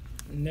channel,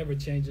 never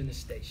changing the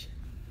station.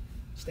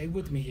 Stay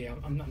with me here.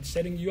 I'm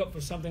setting you up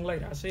for something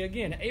later. I say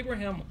again,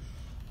 Abraham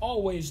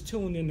always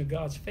tuned into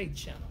God's faith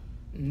channel,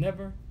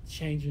 never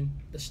changing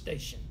the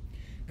station.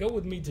 Go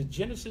with me to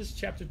Genesis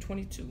chapter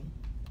 22,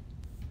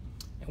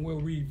 and we'll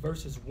read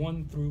verses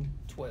 1 through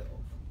 12.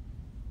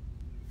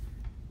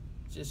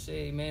 Just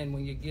say amen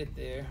when you get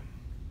there.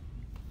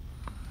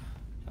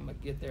 I'm going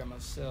to get there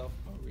myself.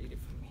 I'll read it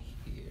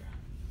from here.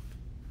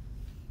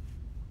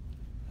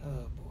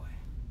 Oh,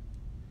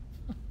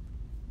 boy.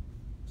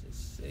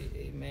 Just say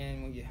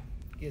amen when you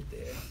get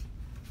there.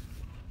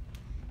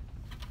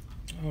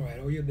 All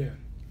right, you're there.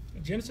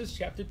 Genesis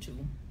chapter 2,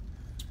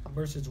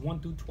 verses 1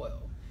 through 12.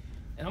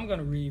 And I'm going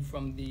to read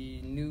from the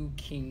New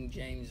King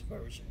James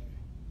Version.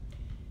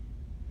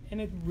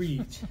 And it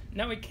reads,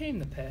 Now it came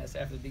to pass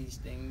after these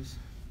things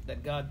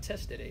that God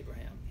tested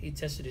Abraham. He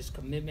tested his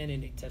commitment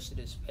and he tested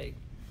his faith.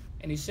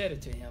 And he said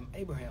it to him,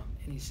 Abraham.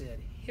 And he said,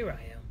 Here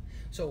I am.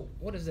 So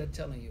what is that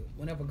telling you?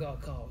 Whenever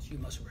God calls, you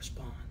must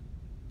respond.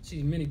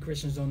 See, many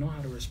Christians don't know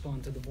how to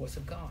respond to the voice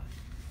of God.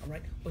 All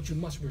right? But you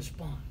must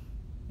respond.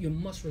 You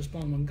must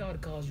respond. When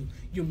God calls you,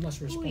 you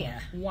must respond. Ooh,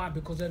 yeah. Why?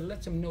 Because that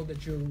lets him know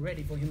that you're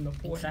ready for him to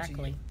pour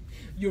into you.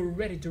 You're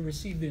ready to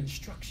receive the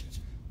instructions.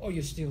 Oh,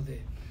 you're still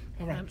there.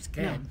 All right. That's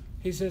good. Now,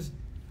 he says,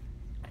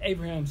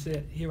 Abraham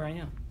said, Here I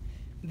am.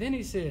 Then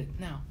he said,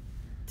 Now,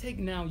 take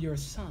now your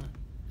son,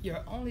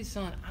 your only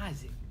son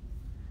Isaac,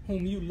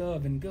 whom you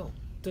love, and go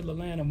to the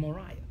land of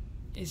Moriah.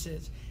 He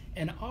says,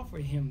 and offer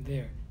him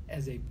there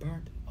as a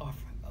burnt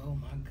offering. Oh,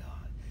 my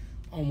God.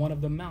 On one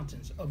of the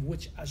mountains of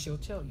which I shall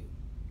tell you.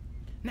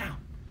 Now,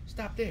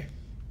 stop there.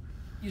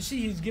 You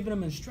see, he's giving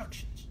them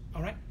instructions.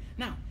 All right.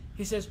 Now,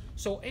 he says,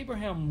 so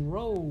Abraham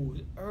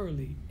rose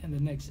early in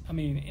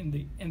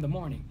the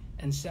morning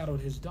and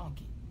saddled his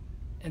donkey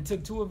and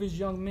took 2 of his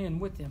young men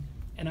with him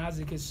and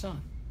Isaac his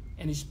son.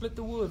 And he split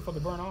the wood for the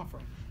burnt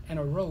offering and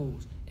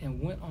arose and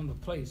went on the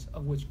place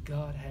of which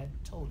God had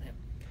told him.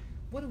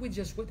 What did we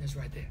just witness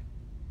right there?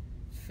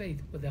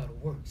 Faith without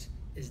works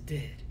is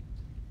dead.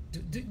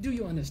 Do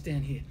you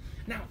understand here?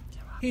 Now,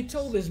 he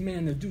told this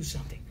man to do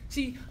something.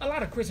 See, a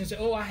lot of Christians say,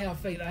 oh, I have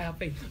faith, I have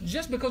faith.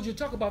 Just because you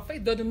talk about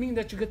faith doesn't mean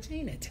that you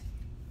contain it.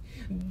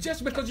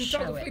 Just because you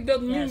talk about faith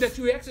doesn't mean that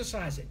you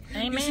exercise it.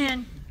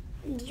 Amen.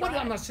 What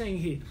am I saying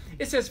here?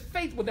 It says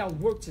faith without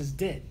works is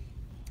dead.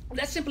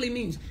 That simply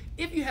means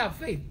if you have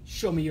faith,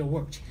 show me your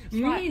works.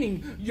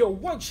 Meaning your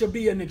works should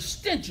be an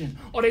extension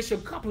or they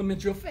should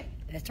complement your faith.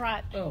 That's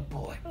right. Oh,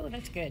 boy. Oh,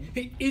 that's good.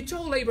 He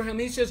told Abraham,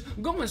 he says,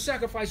 go and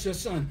sacrifice your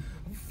son.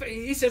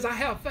 He says, I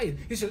have faith.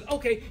 He says,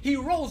 okay. He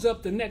rose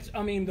up the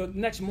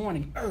next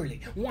morning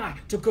early. Why?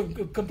 To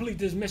complete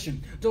this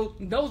mission.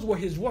 Those were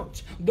his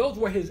works. Those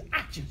were his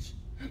actions.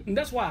 And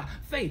that's why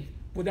faith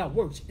without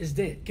works is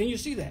dead. Can you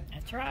see that?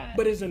 That's right.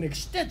 But it's an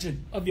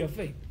extension of your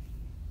faith.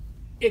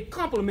 It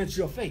complements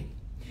your faith.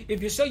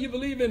 If you say you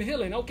believe in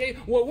healing, okay,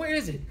 well, where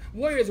is it?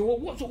 Where is it? Well,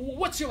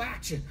 what's your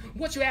action?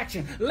 What's your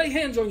action? Lay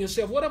hands on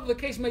yourself, whatever the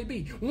case may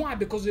be. Why?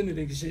 Because it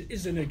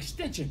is an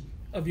extension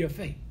of your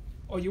faith.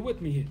 Are you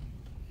with me here?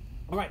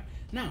 All right.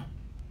 Now,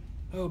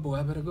 oh, boy,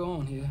 I better go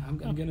on here. I'm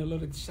getting a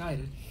little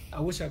excited.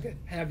 I wish I could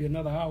have you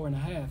another hour and a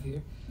half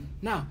here.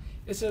 Now,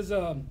 it says,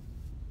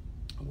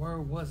 where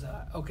was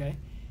I? Okay.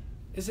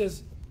 It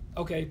says,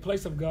 okay,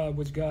 place of God,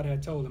 which God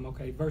had told him.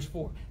 Okay, verse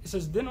 4. It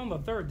says, then on the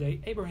third day,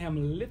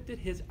 Abraham lifted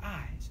his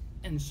eyes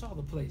and saw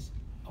the place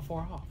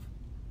afar off.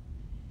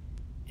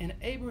 And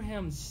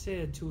Abraham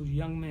said to his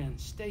young man,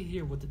 stay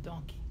here with the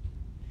donkey.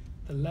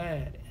 The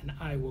lad and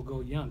I will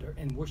go yonder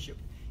and worship,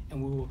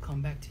 and we will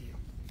come back to you.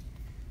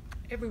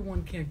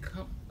 Everyone can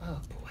come.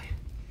 Oh, boy.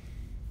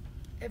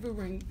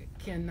 Everyone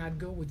cannot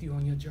go with you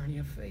on your journey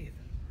of faith.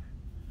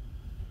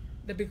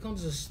 That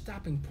becomes a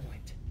stopping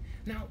point.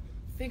 Now,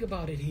 think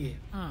about it here.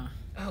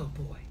 Oh,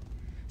 boy.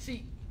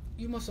 See,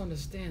 you must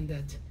understand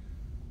that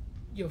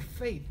your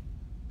faith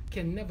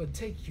can never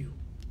take you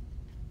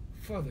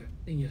further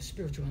than your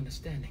spiritual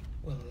understanding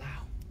will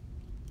allow.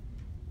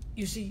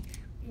 You see,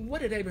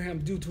 what did Abraham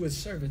do to his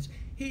servants?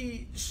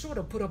 He sort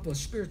of put up a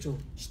spiritual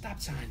stop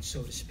sign,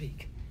 so to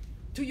speak.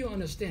 Do you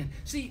understand?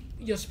 See,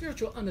 your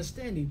spiritual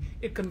understanding,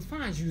 it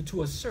confines you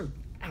to a certain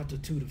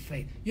altitude of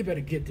faith. You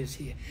better get this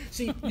here.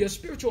 See, your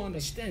spiritual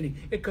understanding,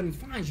 it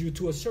confines you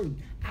to a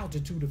certain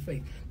altitude of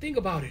faith. Think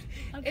about it.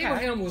 Okay.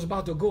 Abraham was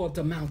about to go up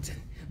the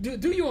mountain.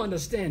 Do you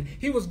understand?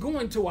 He was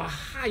going to a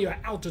higher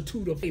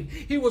altitude of faith.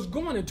 He was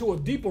going into a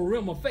deeper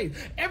realm of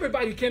faith.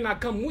 Everybody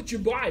cannot come with you.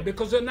 Why?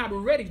 Because they're not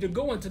ready to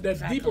go into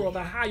that deeper or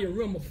the higher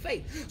realm of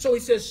faith. So he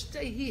says,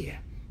 stay here.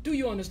 Do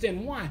you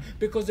understand why?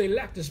 Because they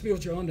lacked the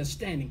spiritual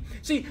understanding.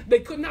 See, they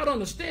could not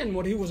understand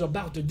what he was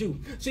about to do.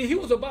 See, he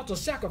was about to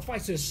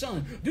sacrifice his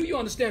son. Do you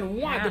understand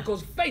why? Yeah.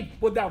 Because faith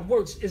without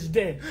works is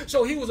dead.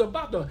 So he was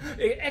about to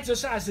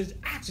exercise his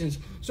actions.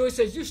 So he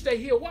says, you stay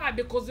here. Why?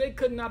 Because they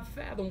could not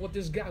fathom what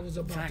this guy was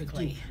about to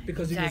do.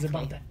 Because he was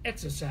about to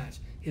exercise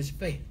his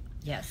faith.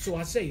 Yes. So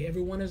I say,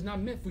 everyone is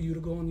not meant for you to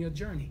go on your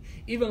journey.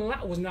 Even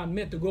Lot was not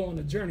meant to go on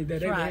the journey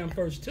that Abraham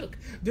first took.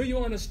 Do you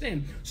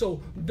understand?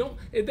 So don't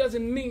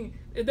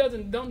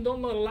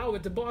allow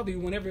it to bother you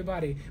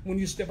when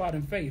you step out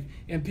in faith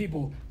and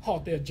people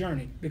halt their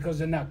journey because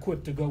they're not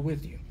equipped to go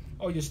with you.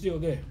 Oh, you're still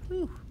there.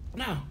 Whew.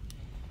 Now,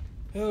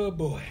 oh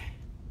boy.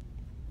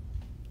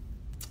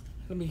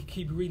 Let me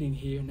keep reading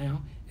here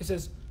now. It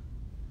says,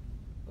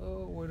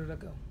 oh, where did I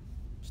go?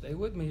 Stay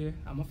with me here.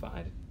 I'm going to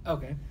find it.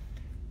 Okay.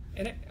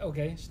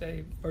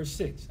 Stay verse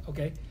 6.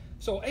 Okay,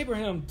 so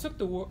Abraham took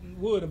the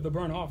wood of the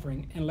burnt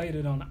offering and laid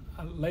it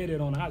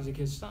on Isaac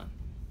his son,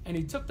 and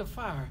he took the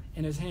fire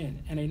in his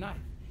hand and a knife,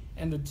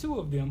 and the two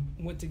of them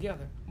went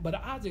together. But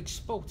Isaac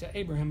spoke to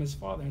Abraham his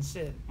father and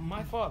said,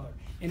 my father.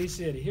 And he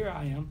said, here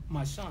I am,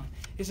 my son.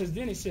 It says,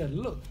 then he said,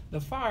 look,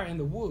 the fire and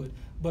the wood,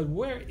 but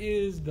where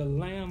is the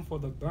lamb for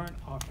the burnt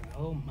offering?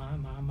 Oh my.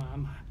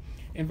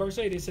 In verse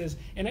 8 it says,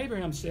 and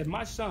Abraham said,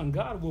 my son,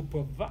 God will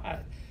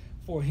provide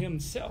for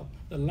himself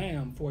the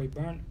lamb for a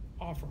burnt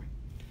offering.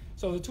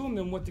 So the two of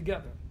them went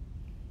together.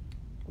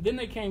 Then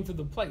they came to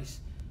the place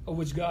of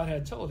which God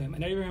had told him,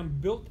 and Abraham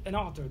built an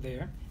altar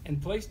there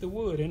and placed the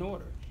wood in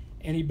order.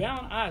 And he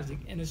bound Isaac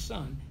and his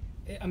son,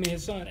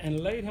 and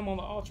laid him on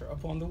the altar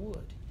upon the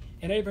wood.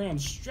 And Abraham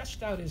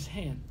stretched out his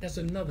hand. That's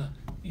another,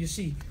 you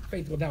see,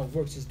 faith without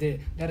works is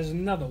dead. That is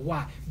another.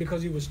 Why?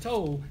 Because he was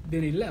told,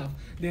 then he left,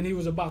 then he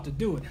was about to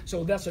do it.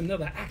 So that's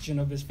another action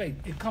of his faith.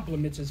 It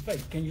complements his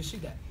faith. Can you see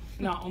that?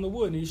 Now, on the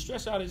wood, and he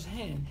stretched out his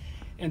hand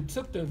and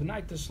took the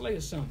knife to slay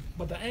his son.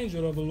 But the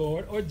angel of the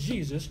Lord, or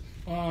Jesus,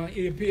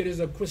 he appeared as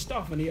a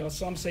Christophany, or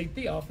some say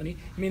theophany,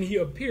 meaning he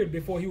appeared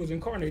before he was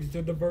incarnated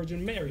to the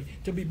Virgin Mary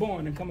to be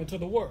born and come into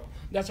the world.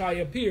 That's how he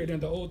appeared in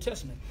the Old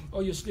Testament.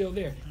 Oh, you're still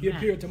there. He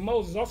appeared to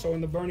Moses also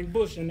in the burning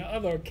bush and the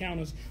other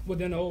encounters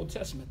within the Old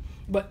Testament.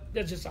 But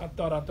that's just, I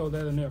thought I'd throw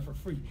that in there for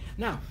free.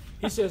 Now,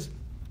 he says,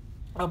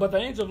 but the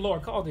angel of the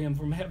Lord called to him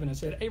from heaven and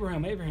said,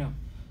 Abraham, Abraham.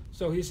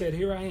 So he said,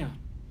 here I am.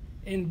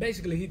 And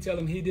basically, he told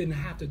him he didn't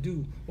have to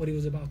do what he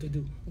was about to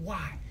do.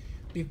 Why?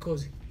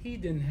 Because he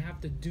didn't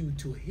have to do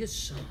to his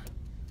son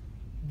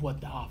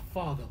what our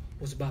father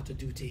was about to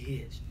do to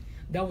his.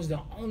 That was the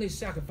only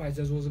sacrifice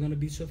that was going to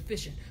be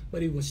sufficient.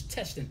 But he was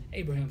testing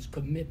Abraham's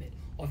commitment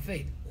or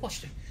faith.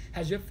 Question,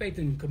 has your faith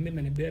and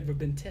commitment ever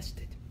been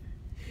tested?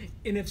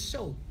 And if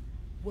so,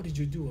 what did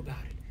you do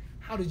about it?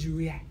 How did you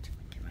react?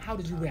 How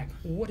did you react?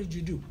 What did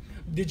you do?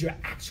 Did your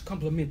acts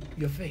complement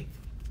your faith?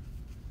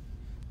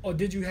 Or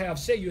did you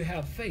say you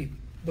have faith,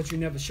 but you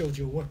never showed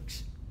your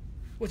works?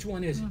 Which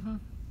one is it?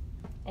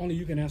 Only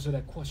you can answer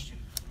that question.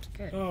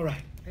 Good. All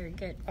right. Very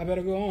good. I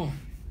better go on.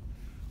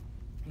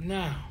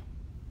 Now,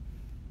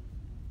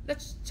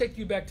 let's take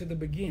you back to the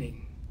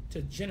beginning,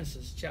 to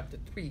Genesis chapter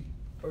 3,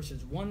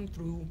 verses 1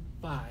 through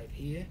 5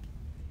 here.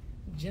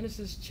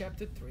 Genesis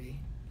chapter 3,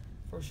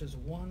 verses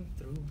 1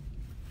 through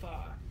 5.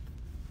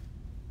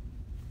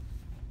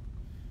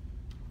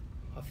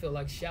 I feel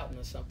like shouting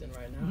or something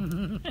right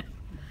now.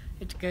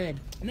 It's good.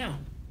 Now,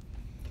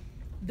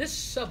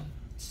 this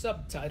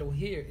subtitle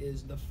here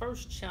is the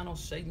first channel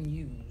Satan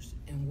used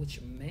in which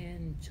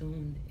man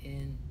tuned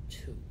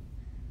into.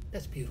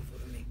 That's beautiful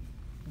to me.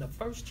 The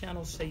first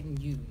channel Satan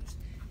used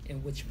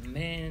in which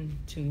man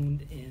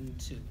tuned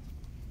into.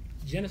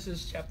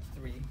 Genesis chapter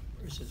 3,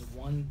 verses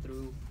 1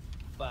 through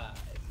 5.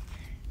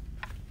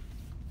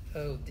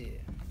 Oh dear.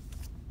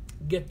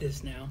 Get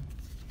this now.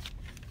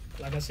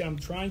 Like I said, I'm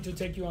trying to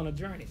take you on a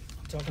journey.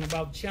 I'm talking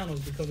about channels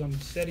because I'm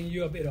setting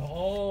you up. It'll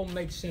all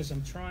make sense.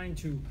 I'm trying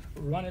to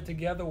run it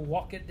together,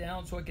 walk it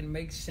down so it can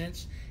make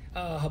sense.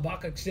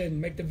 Habakkuk said,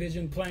 make the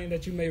vision plain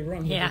that you may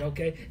run with it,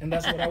 okay? And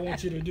that's what I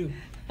want you to do.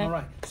 All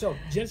right. So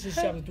Genesis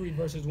chapter 3,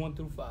 verses 1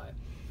 through 5.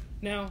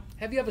 Now,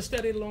 have you ever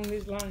studied along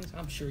these lines?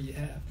 I'm sure you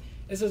have.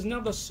 It says, now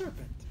the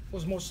serpent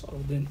was more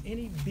subtle than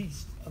any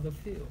beast of the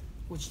field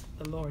which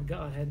the Lord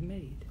God had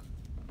made.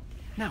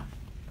 Now,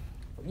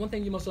 one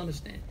thing you must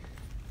understand,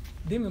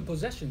 demon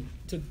possession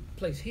took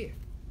place here.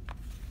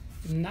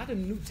 Not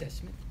in the New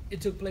Testament.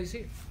 It took place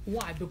here.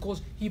 Why?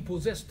 Because he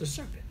possessed the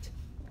serpent.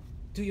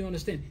 Do you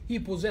understand? He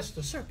possessed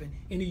the serpent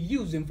and he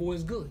used him for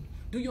his good.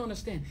 Do you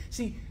understand?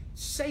 See,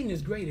 Satan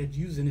is great at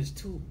using his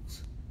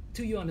tools.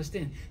 Do you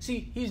understand?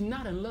 See, he's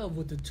not in love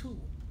with the tool.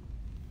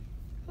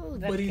 Oh,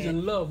 But he's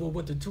in love with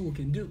what the tool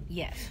can do.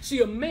 Yes.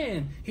 See, a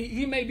man,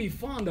 he may be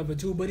fond of a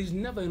tool, but he's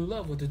never in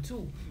love with the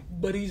tool.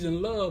 But he's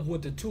in love with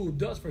what the tool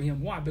does for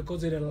him. Why?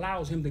 Because it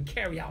allows him to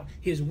carry out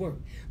his work.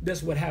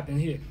 That's what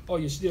happened here. Oh,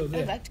 you're still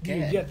there. Oh, that's Do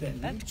you good. get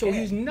that? That's so good.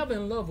 he's never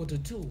in love with the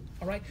tool.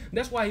 All right?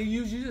 That's why he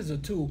uses you as a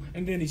tool,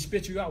 and then he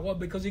spits you out. Well,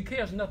 because he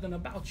cares nothing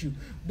about you.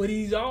 But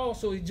he's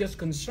also just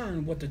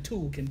concerned what the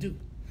tool can do,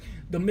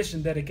 the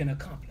mission that it can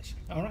accomplish.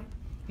 All right?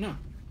 Now,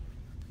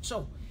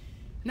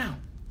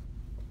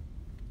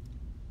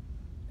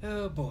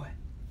 oh boy.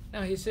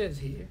 Now he says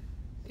here,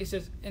 he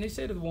says, and he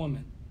said to the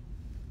woman,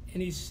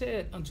 and he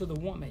said unto the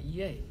woman,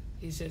 yea.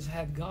 He says,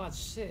 had God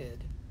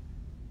said,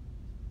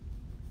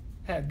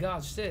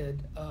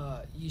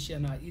 ye shall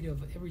not eat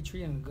of every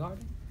tree in the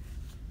garden?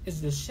 It's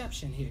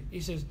deception here.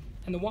 He says,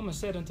 and the woman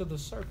said unto the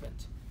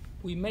serpent,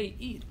 we may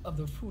eat of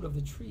the fruit of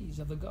the trees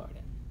of the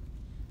garden,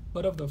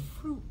 but of the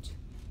fruit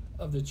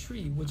of the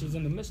tree which is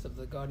in the midst of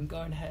the garden,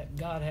 God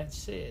had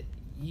said,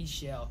 ye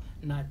shall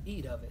not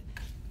eat of it,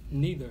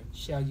 neither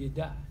shall ye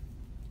die.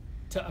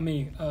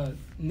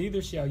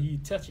 Neither shall ye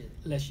touch it,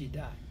 lest ye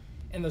die.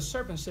 And the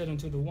serpent said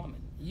unto the woman,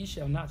 ye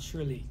shall not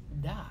surely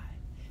die.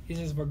 He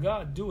says, for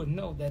God doeth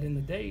know that in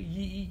the day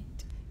ye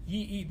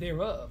eat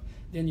thereof,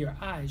 then your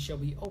eyes shall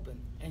be opened,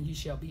 and ye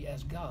shall be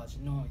as gods,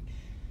 knowing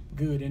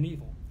good and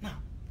evil. Now,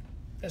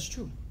 that's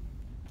true.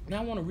 Now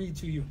I want to read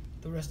to you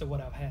the rest of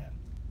what I have.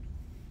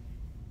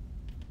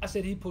 I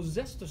said he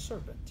possessed the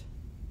serpent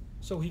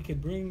so he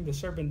could bring the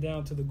serpent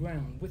down to the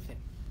ground with him.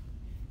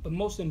 But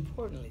most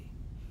importantly,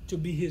 to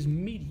be his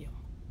medium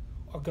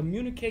or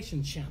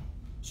communication channel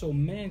so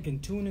man can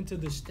tune into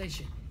the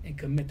station and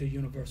commit the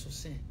universal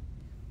sin.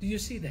 Do you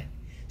see that?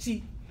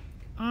 See,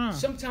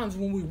 sometimes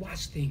when we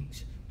watch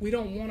things, we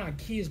don't want our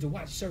kids to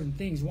watch certain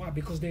things. Why?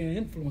 Because they're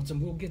influence them.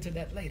 We'll get to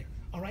that later.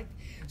 All right?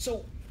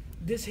 So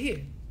this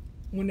here,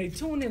 when they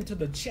tune into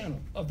the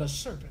channel of the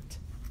serpent,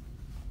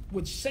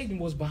 which Satan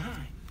was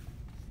behind,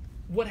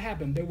 what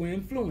happened? They were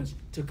influenced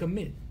to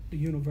commit the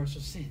universal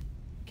sin.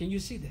 Can you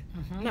see that?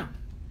 Mm-hmm. Now,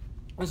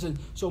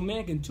 so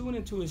man can tune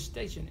into his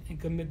station and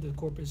commit the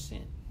corporate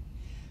sin.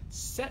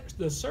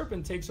 The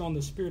serpent takes on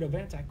the spirit of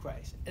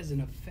Antichrist as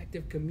an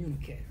effective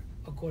communicator,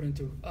 according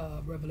to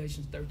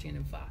Revelations 13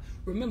 and 5.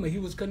 Remember, he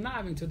was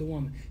conniving to the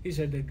woman. He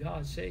said, did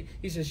God say?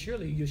 He said,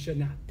 surely you shall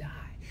not die.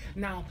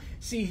 Now,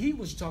 see, she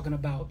was talking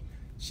about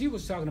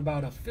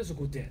a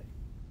physical death.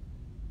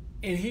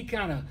 And he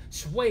kind of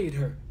swayed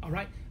her, all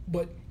right?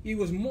 But he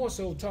was more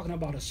so talking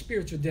about a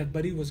spiritual death,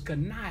 but he was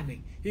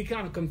conniving. He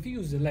kind of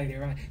confused the lady,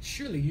 right?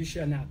 Surely you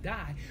shall not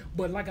die.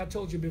 But like I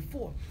told you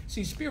before,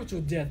 see,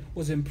 spiritual death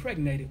was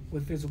impregnated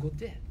with physical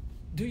death.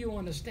 Do you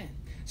understand?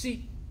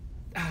 See,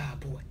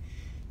 boy.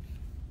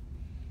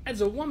 As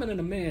a woman and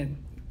a man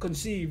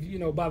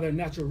conceived, by their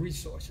natural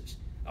resources,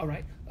 all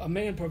right? A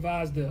man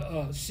provides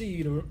the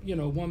seed or,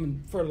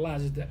 woman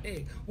fertilizes the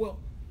egg. Well,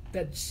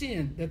 that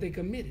sin that they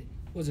committed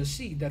was a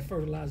seed that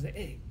fertilized the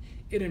egg.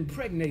 It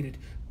impregnated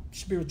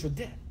spiritual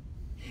death.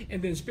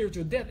 And then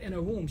spiritual death in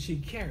her womb, she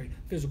carried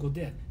physical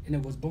death, and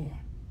it was born.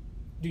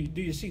 Do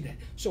you see that?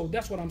 So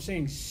that's what I'm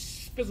saying.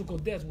 Physical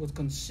death was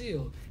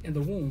concealed in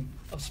the womb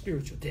of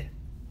spiritual death.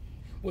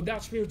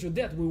 Without spiritual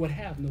death, we would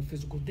have no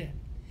physical death.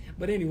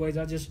 But anyways,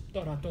 I just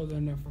thought I'd throw that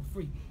in there for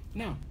free.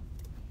 Now,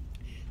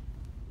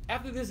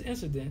 after this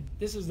incident,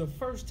 this is the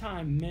first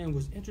time man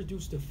was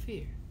introduced to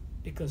fear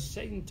because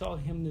Satan taught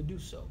him to do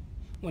so.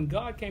 When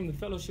God came to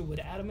fellowship with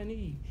Adam and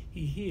Eve,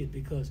 he hid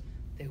because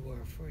they were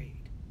afraid.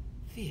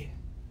 Fear.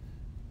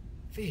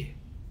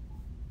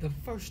 The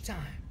first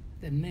time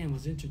that man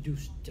was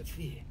introduced to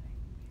fear.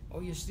 Oh,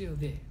 you're still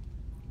there.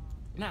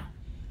 Now,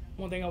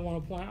 one thing I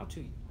want to point out to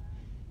you.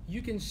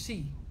 You can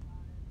see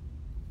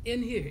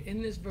in here,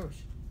 in this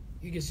verse,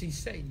 you can see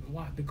Satan.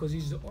 Why? Because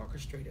he's the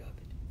orchestrator of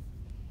it.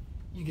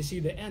 You can see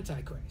the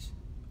Antichrist.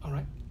 All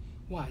right?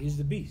 Why? He's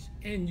the beast.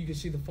 And you can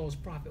see the false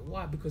prophet.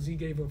 Why? Because he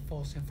gave her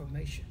false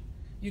information.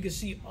 You can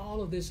see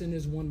all of this in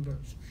this one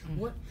verse.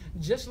 What?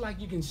 Just like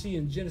you can see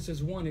in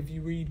Genesis 1, if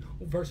you read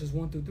verses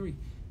 1 through 3,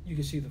 you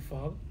can see the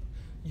Father,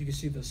 you can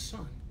see the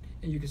Son,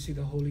 and you can see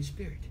the Holy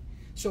Spirit.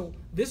 So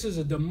this is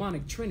a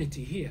demonic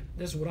trinity here.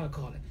 That's what I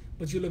call it.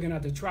 But you're looking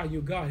at the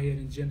triune Godhead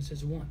in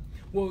Genesis 1.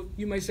 Well,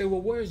 you may say,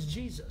 well, where's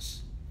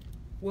Jesus?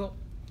 Well,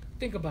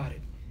 think about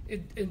it.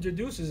 it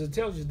introduces, it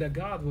tells you that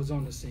God was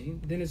on the scene.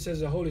 Then it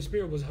says the Holy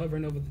Spirit was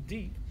hovering over the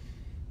deep.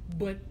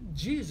 But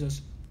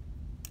Jesus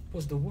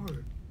was the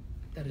Word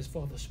that his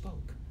Father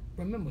spoke.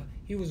 Remember,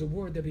 he was a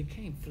Word that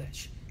became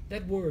flesh.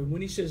 That word,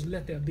 when he says,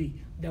 let there be,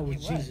 that was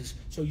Jesus.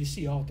 So you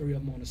see all three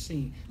of them on the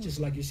scene, just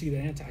like you see the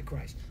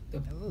Antichrist,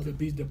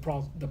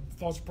 the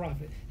false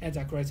prophet,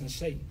 Antichrist, and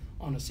Satan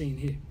on the scene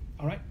here.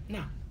 All right?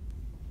 Now,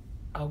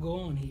 I'll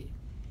go on here.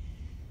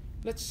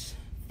 Let's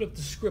flip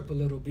the script a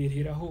little bit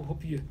here. I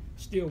hope you're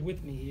still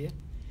with me here.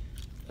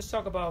 Let's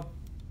talk about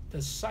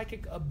the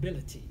psychic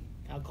ability.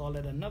 I'll call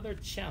it another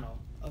channel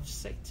of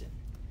Satan.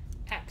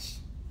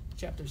 Acts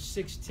chapter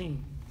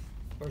 16,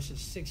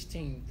 verses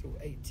 16 through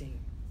 18.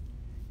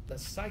 The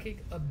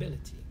psychic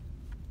ability,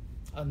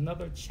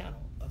 another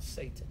channel of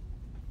Satan.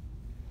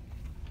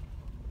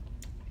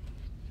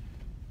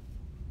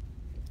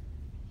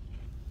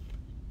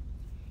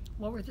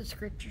 What were the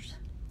scriptures?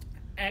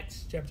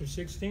 Acts chapter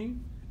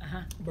 16,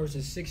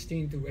 verses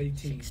 16 through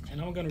 18. 16.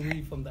 And I'm going to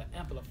read from the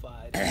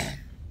Amplified.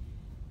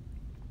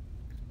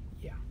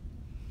 Yeah.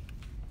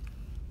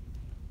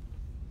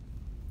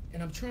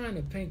 And I'm trying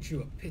to paint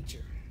you a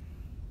picture.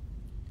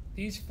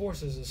 These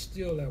forces are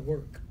still at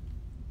work.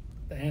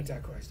 The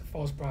Antichrist, the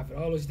false prophet,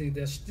 all those things,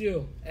 they're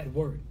still at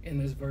work in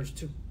this verse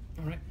 2.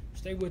 All right?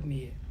 Stay with me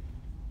here.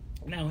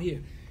 Now here,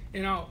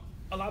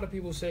 a lot of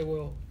people say,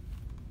 well,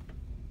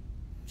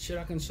 should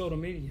I consult a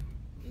medium?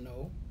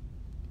 No.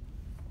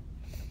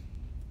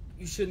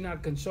 You should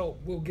not consult.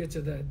 We'll get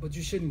to that. But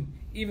you shouldn't.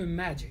 Even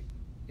magic.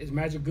 Is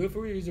magic good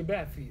for you or is it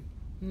bad for you?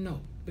 No,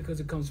 because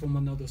it comes from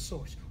another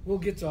source. We'll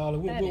get to all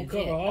of it. We'll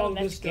cover all of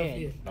this stuff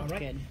here. All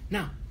right?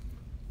 Good.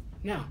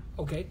 Now,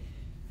 okay.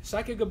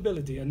 Psychic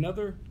ability,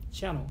 another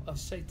channel of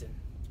Satan.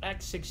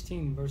 Acts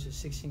 16, verses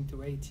 16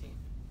 through 18.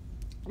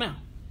 Now,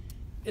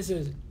 it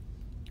says,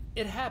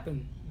 it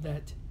happened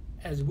that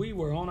as we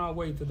were on our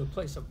way to the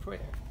place of prayer,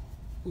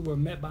 we were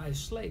met by a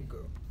slave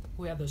girl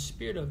who had the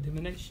spirit of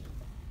divination.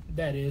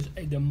 That is,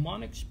 a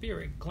demonic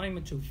spirit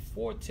claiming to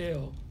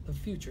foretell the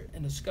future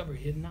and discover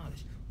hidden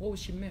knowledge. What was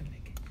she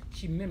mimicking?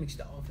 She mimics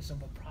the office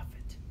of a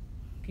prophet.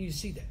 Can you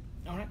see that?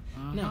 All right?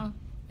 Now,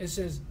 it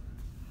says,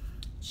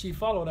 she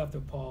followed after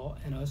Paul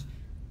and us,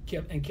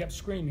 kept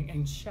screaming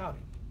and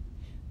shouting,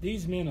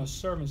 "These men are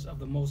servants of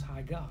the Most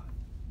High God."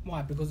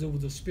 Why? Because it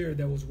was the spirit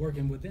that was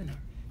working within her.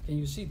 Can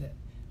you see that?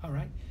 All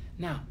right.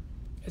 Now,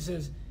 it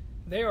says,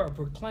 they are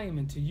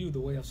proclaiming to you the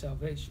way of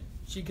salvation.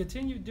 She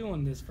continued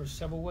doing this for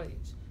several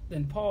ways.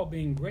 Then Paul,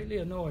 being greatly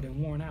annoyed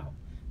and worn out,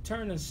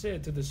 turned and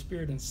said to the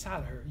spirit inside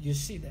of her, you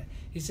see that?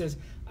 He says,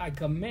 I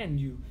command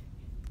you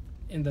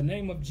in the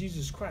name of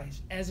Jesus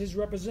Christ, as his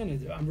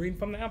representative. I'm reading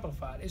from the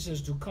Amplified. It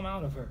says to come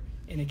out of her.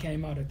 And it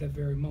came out at that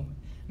very moment.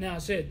 Now, I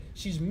said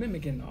she's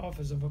mimicking the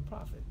office of a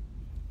prophet.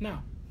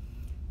 Now,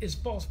 it's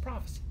false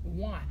prophecy.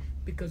 Why?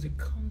 Because it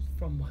comes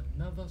from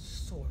another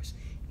source.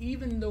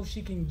 Even though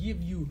she can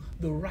give you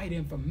the right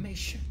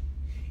information,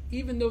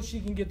 even though she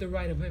can get the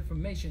right of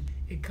information,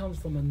 it comes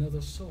from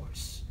another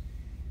source.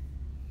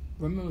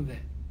 Remember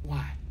that.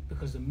 Why?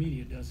 Because the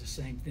media does the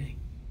same thing.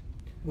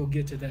 We'll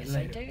get to that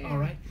later. All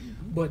right?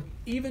 But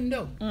even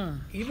though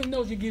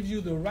she gives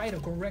you the right or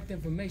correct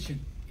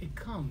information, it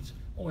comes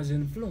or is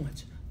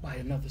influenced by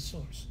another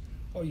source.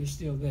 Or you're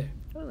still there.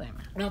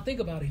 Now think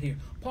about it here.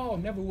 Paul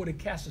never would have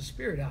cast a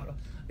spirit out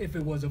if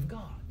it was of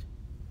God.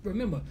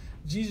 Remember,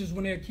 Jesus,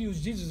 when they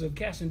accused Jesus of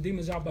casting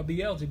demons out by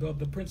Beelzebub,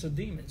 the prince of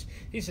demons,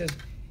 he says,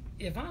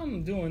 if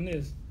I'm doing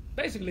this,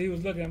 basically he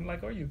was looking at him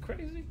like, are you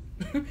crazy?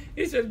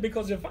 He says,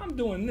 because if I'm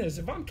doing this,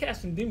 if I'm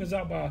casting demons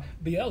out by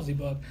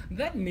Beelzebub,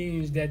 that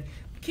means that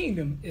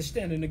kingdom is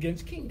standing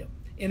against kingdom,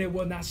 and it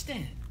will not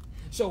stand.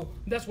 So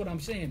that's what I'm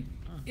saying.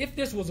 If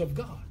this was of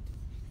God,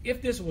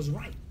 if this was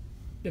right,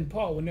 then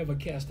Paul would never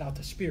cast out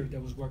the spirit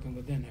that was working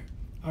within her.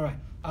 All right,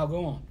 I'll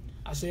go on.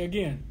 I say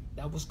again,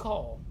 that was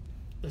called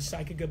the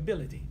psychic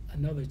ability,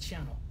 another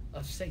channel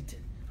of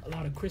Satan. A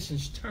lot of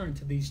Christians turn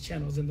to these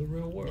channels in the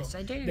real world. Yes,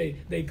 I do.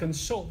 They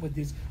consult with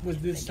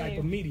this type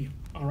of medium,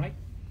 all right?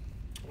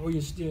 Or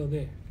you're still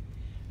there.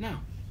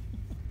 Now,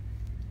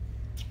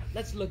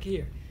 let's look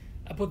here.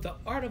 I put the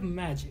art of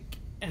magic,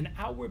 an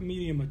outward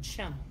medium or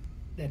channel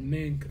that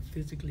man could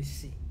physically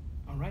see,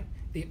 all right?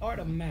 The art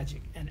of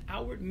magic, an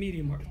outward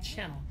medium or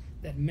channel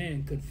that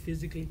man could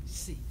physically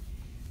see,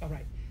 all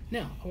right?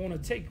 Now, I want to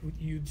take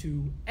you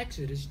to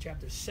Exodus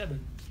chapter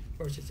 7,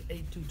 verses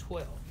 8 to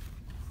 12.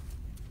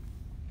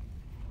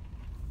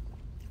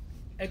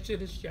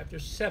 Exodus chapter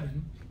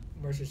 7,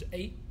 verses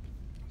 8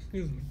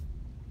 through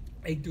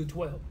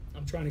 12.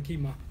 I'm trying to keep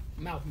my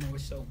mouth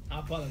moist, so I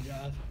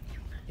apologize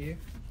here.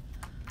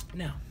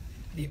 Now,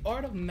 the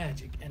art of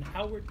magic, an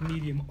outward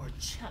medium or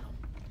channel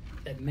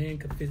that man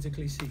could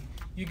physically see.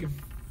 You can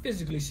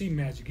physically see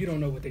magic. You don't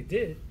know what they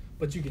did,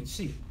 but you can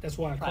see it. That's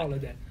why I call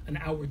it that, an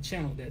outward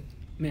channel that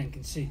man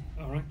can see,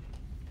 all right?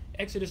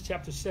 Exodus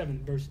chapter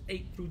 7, verse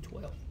 8 through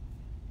 12.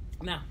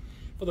 Now,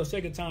 for the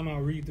sake of time,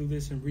 I'll read through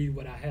this and read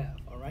what I have,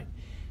 all right?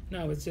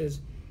 Now it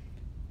says,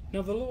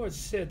 now the Lord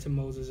said to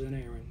Moses and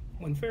Aaron,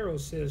 when Pharaoh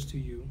says to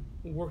you,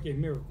 work a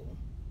miracle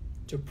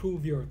to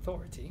prove your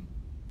authority,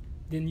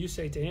 Then you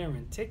say to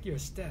Aaron, take your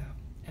staff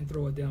and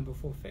throw it down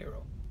before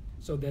Pharaoh,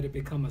 so that it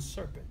become a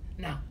serpent.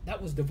 Now,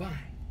 that was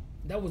divine.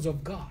 That was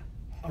of God.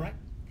 All right?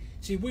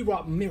 See, we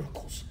wrought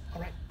miracles.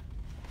 All right?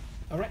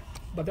 All right?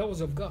 But that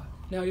was of God.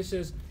 Now, it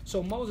says,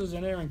 so Moses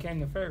and Aaron came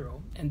to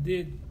Pharaoh and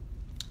did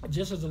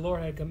just as the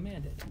Lord had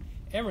commanded.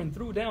 Aaron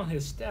threw down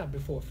his staff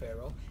before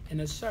Pharaoh and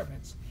his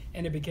servants,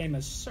 and it became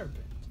a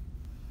serpent.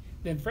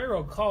 Then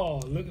Pharaoh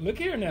called, look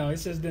here now, it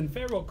says, then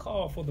Pharaoh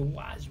called for the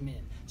wise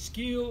men,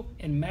 skilled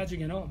in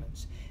magic and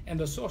omens, and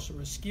the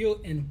sorcerers,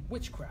 skilled in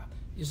witchcraft.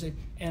 You see,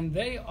 and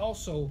they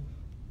also,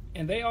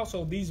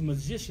 these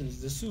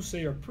magicians, the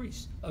soothsayer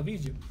priests of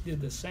Egypt, did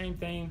the same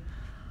thing,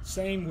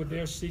 same with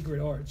their secret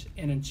arts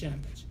and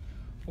enchantments.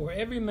 For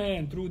every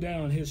man threw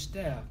down his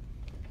staff,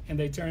 and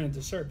they turned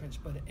into serpents,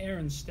 but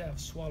Aaron's staff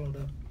swallowed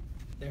up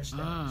their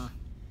staffs.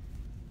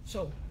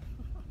 So,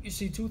 you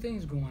see two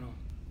things going on.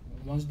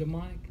 One's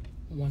demonic,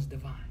 one's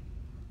divine.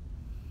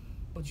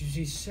 But you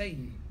see,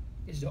 Satan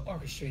is the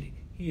orchestrator.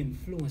 He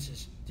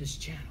influences this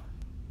channel.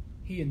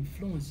 He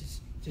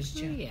influences this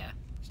channel. Yeah.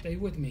 Stay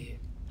with me here.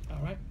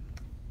 All right?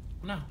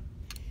 Now,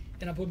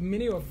 and I put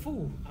many are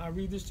fooled. I'll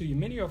read this to you.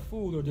 Many are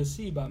fooled or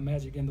deceived by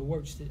magic in the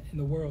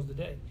world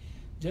today.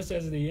 Just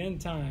as at the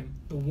end time,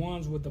 the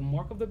ones with the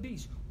mark of the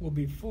beast will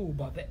be fooled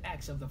by the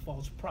acts of the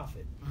false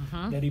prophet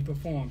that he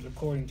performs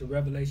according to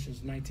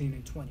Revelations 19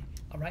 and 20.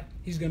 All right?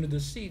 He's going to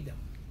deceive them.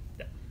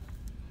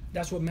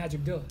 That's what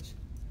magic does.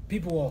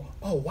 People are,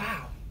 oh,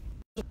 wow.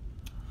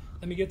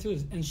 Let me get to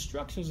this.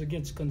 Instructions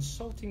against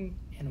consulting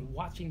and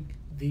watching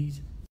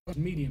these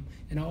medium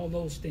and all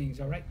those things,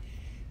 all right?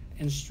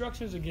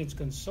 Instructions against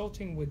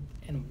consulting with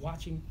and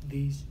watching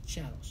these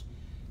channels.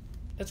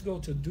 Let's go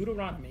to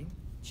Deuteronomy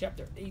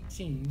chapter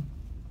 18,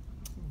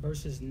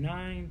 verses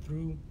 9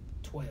 through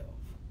 12.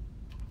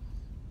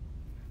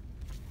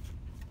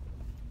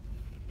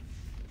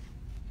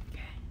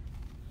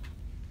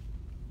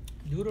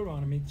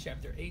 Deuteronomy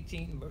chapter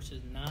 18,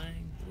 verses 9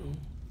 through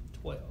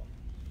 12.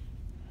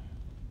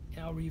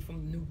 And I'll read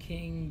from the New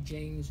King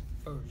James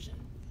Version.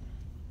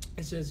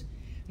 It says,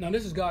 now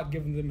this is God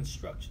giving them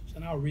instructions,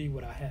 and I'll read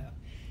what I have.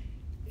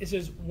 It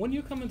says, when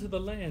you come into the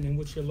land in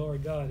which your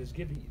Lord God is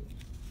giving you,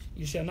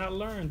 you shall not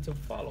learn to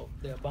follow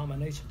the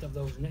abominations of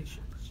those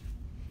nations.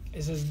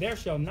 It says, there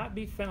shall not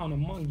be found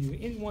among you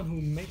anyone who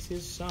makes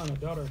his son or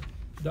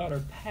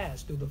daughter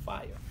pass through the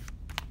fire,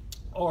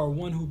 or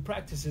one who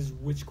practices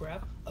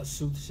witchcraft, a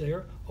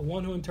soothsayer, or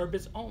one who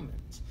interprets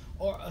omens,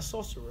 or a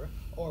sorcerer,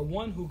 or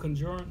one who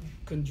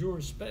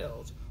conjures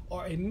spells,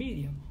 or a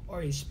medium,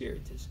 or a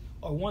spiritist,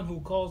 or one who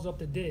calls up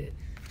the dead.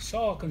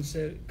 Saul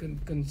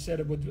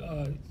considered what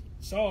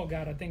Saul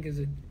got, I think, is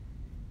it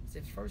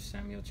 1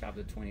 Samuel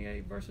chapter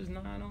 28, verses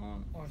 9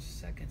 on, or 2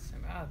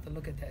 Samuel? I have to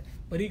look at that.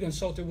 But he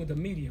consulted with a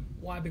medium.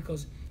 Why?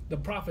 Because the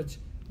prophets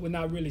would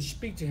not really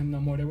speak to him no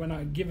more. They were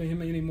not giving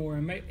him any more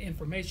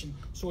information.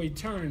 So he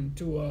turned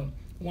to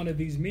one of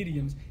these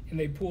mediums, and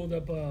they pulled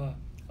up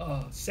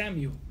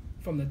Samuel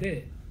from the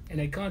dead, and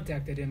they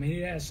contacted him. And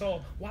he asked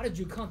Saul, why did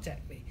you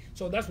contact me?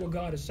 So that's what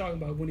God is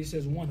talking about when he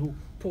says one who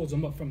pulls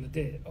them up from the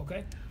dead,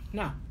 okay?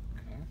 Now,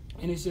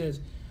 and he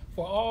says,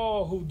 for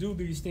all who do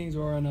these things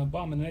are an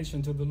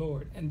abomination to the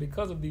Lord. And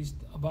because of these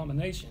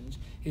abominations,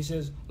 he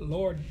says, the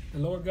Lord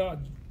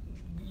God,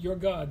 your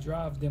God,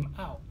 drives them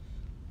out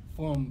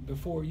from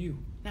before you.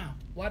 Now,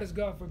 why does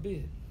God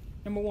forbid?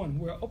 Number one,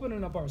 we're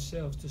opening up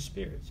ourselves to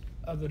spirits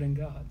other than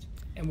God's,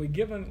 and we're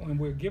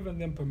giving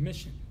them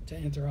permission to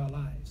enter our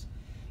lives.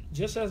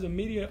 Just as the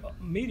media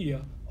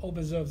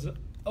opens us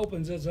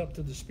up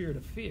to the spirit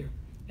of fear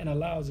and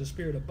allows the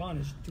spirit of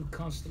bondage to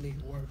constantly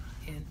work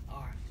in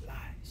our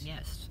lives.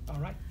 Yes. All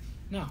right?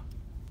 Now,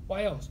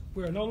 why else?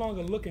 We are no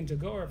longer looking to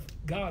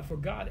God for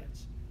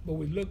guidance, but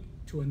we look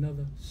to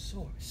another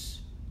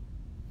source.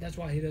 That's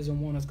why he doesn't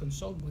want us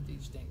consulting with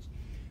these things.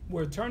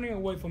 We're turning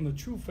away from the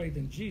true faith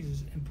in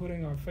Jesus and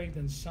putting our faith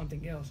in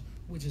something else,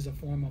 which is a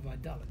form of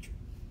idolatry.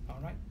 All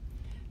right?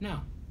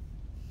 Now,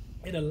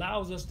 it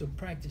allows us to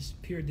practice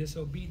pure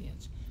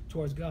disobedience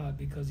towards God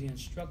because he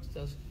instructs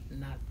us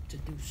not to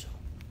do so.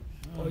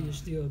 Oh, you're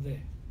still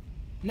there.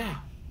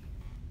 Now,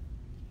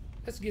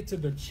 let's get to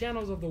the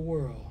channels of the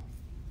world,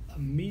 a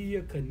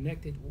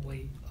media-connected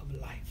way of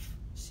life.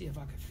 See if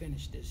I can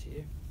finish this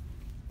here.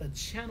 The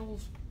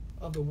channels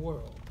of the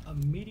world, a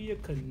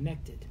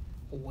media-connected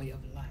way of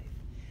life.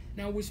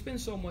 Now, we spend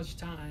so much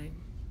time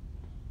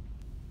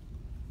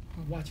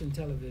watching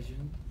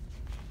television,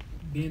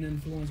 being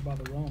influenced by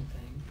the wrong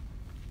thing,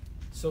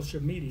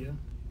 social media.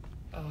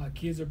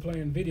 Kids are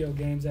playing video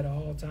games at an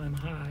all-time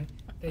high.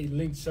 They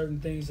link certain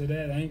things to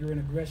that, anger and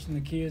aggression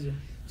to kids, and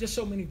just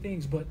so many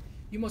things. But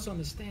you must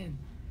understand,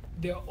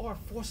 there are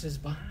forces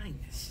behind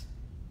this,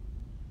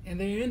 and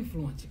they're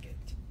influencing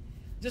it.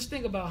 Just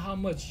think about how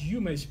much you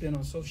may spend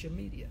on social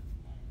media.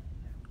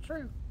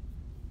 True.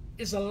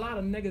 It's a lot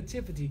of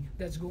negativity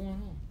that's going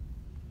on.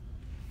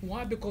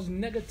 Why? Because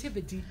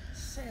negativity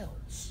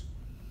sells.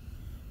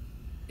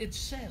 It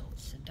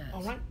sells. It does.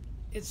 All right?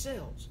 It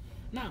sells.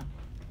 Now,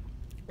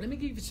 let me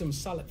give you some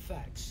solid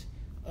facts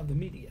of the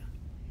media.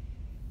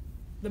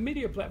 The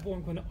media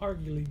platform can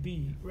arguably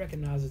be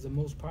recognized as the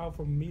most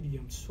powerful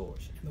medium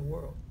source in the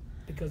world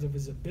because of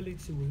its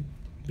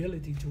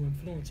ability to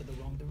influence in the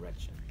wrong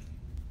direction.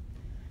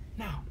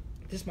 Now,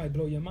 this might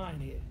blow your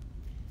mind here.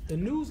 The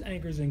news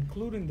anchors,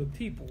 including the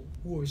people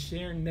who are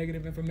sharing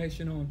negative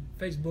information on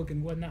Facebook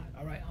and whatnot,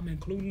 all right, I'm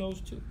including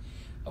those too,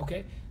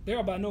 okay? They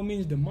are by no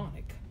means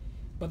demonic,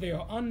 but they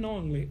are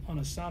unknowingly on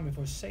assignment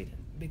for Satan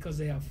because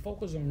they are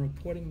focused on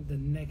reporting the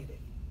negative.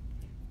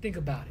 Think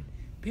about it.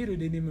 Peter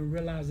didn't even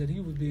realize that he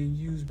was being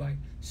used by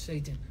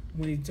Satan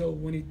when he told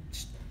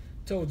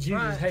Jesus,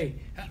 right. hey,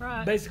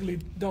 right. basically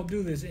don't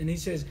do this. And he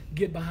says,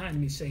 get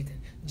behind me, Satan.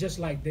 Just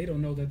like they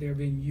don't know that they're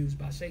being used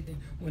by Satan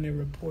when they're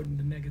reporting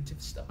the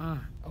negative stuff.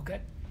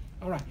 Okay?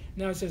 All right.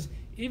 Now it says,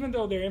 even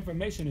though their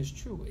information is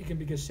true, it can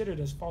be considered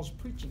as false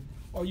preaching.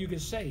 Or you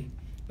could say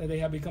that they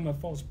have become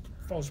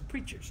false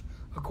preachers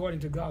according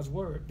to God's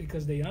word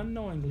because they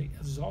unknowingly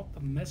exalt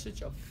the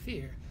message of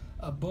fear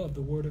above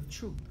the word of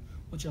truth,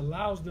 which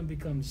allows them to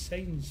become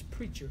Satan's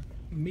preacher,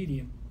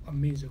 medium, or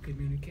means of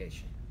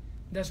communication.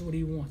 That's what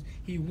he wants.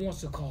 He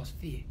wants to cause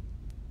fear.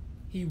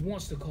 He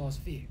wants to cause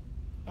fear.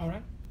 All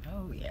right?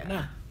 Oh, yeah.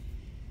 Now,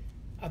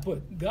 I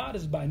put, God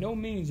is by no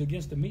means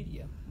against the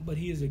media, but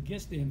he is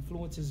against the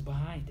influences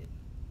behind it.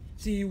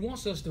 See, he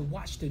wants us to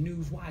watch the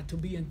news. Why? To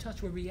be in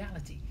touch with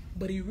reality.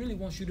 But he really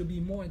wants you to be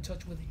more in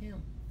touch with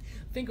him.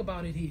 Think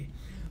about it here.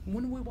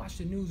 When we watch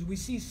the news, we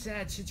see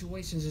sad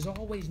situations. It's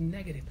always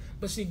negative.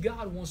 But see,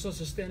 God wants us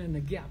to stand in the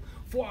gap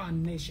for our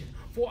nation,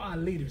 for our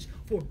leaders,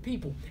 for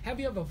people. Have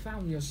you ever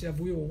found yourself,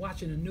 we were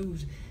watching the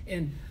news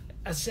and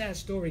a sad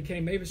story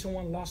came, maybe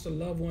someone lost a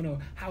loved one or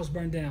house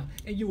burned down,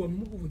 and you were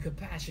moved with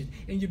compassion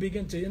and you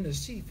begin to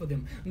intercede for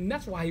them. And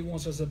that's why he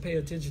wants us to pay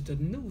attention to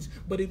the news,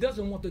 but he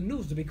doesn't want the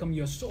news to become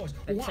your source.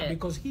 That's why? it.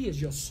 Because he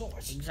is your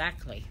source.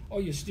 Exactly. Oh,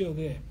 you're still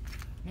there.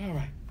 All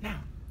right. Now,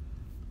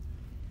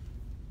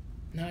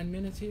 9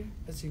 minutes here.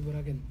 Let's see what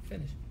I can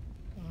finish.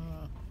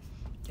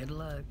 Good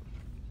luck.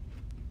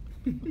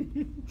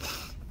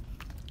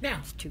 Now,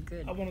 It's too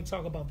good. I want to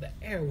talk about the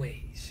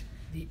airwaves.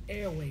 The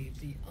airwaves,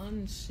 the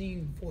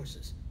unseen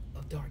forces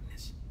of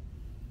darkness.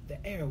 The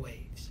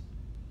airwaves,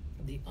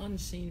 the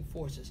unseen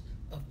forces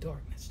of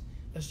darkness.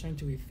 Let's turn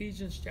to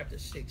Ephesians chapter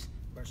 6,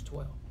 verse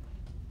 12.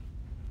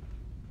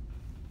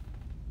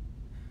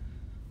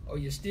 Oh,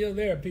 you're still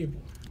there,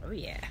 people. Oh,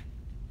 yeah.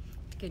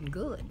 It's getting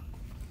good.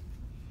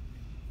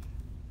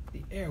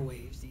 The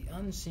airwaves, the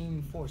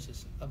unseen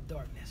forces of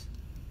darkness.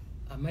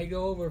 I may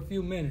go over a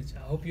few minutes.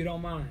 I hope you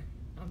don't mind.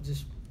 I'm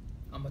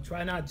going to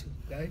try not to,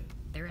 okay?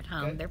 They're at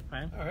home. Okay. They're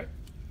fine. All right.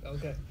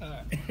 Okay. All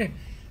right.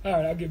 All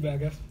right, I'll get back.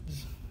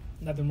 There's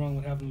nothing wrong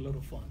with having a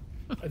little fun.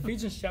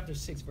 Ephesians chapter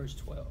 6, verse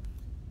 12.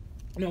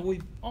 Now,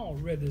 we've all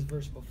read this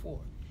verse before,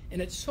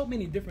 and it's so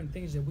many different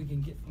things that we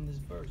can get from this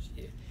verse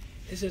here.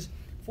 It says,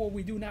 for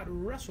we do not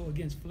wrestle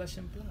against flesh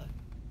and blood.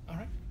 All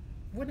right?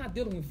 We're not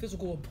dealing with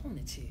physical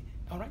opponents here.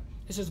 All right?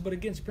 It says, but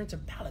against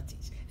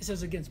principalities. It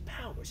says against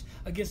powers,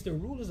 against the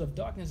rulers of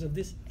darkness of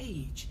this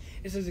age.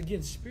 It says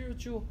against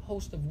spiritual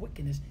hosts of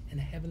wickedness in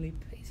heavenly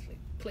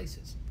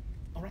places.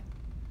 All right?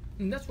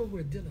 And that's what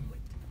we're dealing with.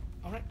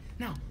 All right?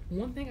 Now,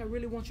 one thing I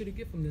really want you to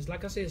get from this,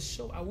 like I said,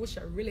 I wish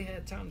I really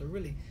had time to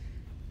really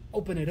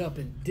open it up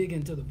and dig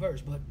into the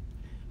verse, but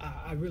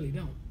I really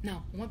don't.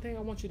 Now, one thing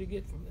I want you to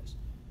get from this,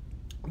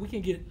 we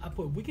can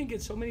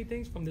get so many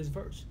things from this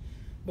verse,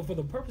 but for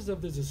the purpose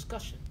of this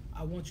discussion,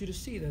 I want you to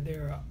see that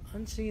there are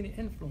unseen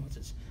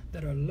influences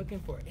that are looking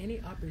for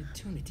any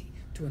opportunity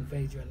to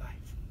invade your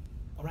life.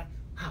 All right?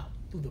 How?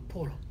 Through the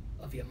portal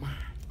of your mind.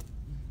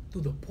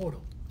 Through the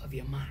portal of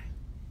your mind.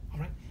 All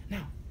right?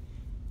 Now,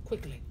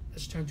 quickly,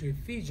 let's turn to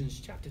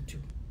Ephesians chapter 2,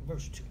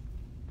 verse 2.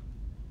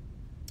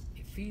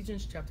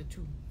 Ephesians chapter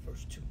 2,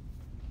 verse 2.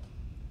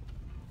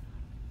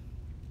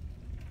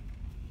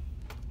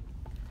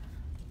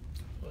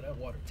 Oh, that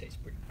water tastes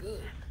pretty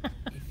good.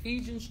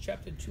 Ephesians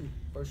chapter 2,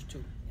 verse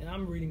 2. And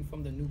I'm reading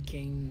from the New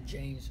King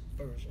James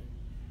Version.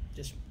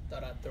 Just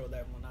thought I'd throw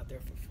that one out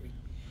there for free.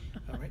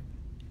 All right?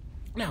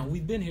 Now,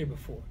 we've been here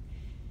before.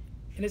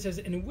 And it says,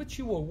 in which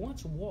you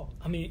once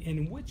walked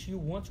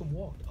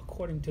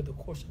according to the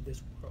course of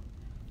this world.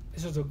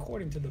 It says,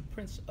 according to the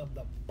prince of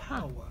the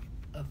power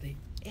of the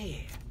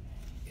air.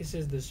 It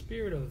says, the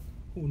spirit of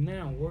who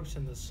now works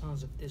in the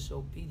sons of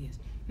disobedience.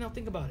 Now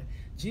think about it.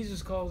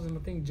 Jesus calls him,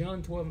 I think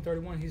John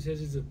 12:31, he says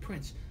he's the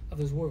prince of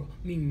this world,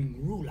 meaning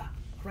ruler.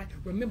 Right?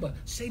 Remember,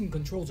 Satan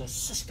controls a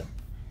system.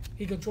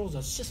 He controls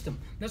a system.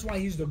 That's why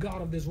he's the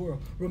God of this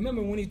world.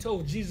 Remember when he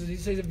told Jesus, he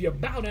says, if you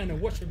bow down and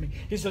worship me,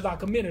 he says, I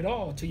commit it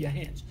all to your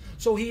hands.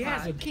 So he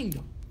has a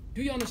kingdom.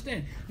 Do you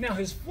understand? Now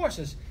his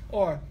forces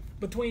are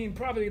between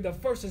probably the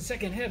first and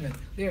second heaven.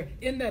 They're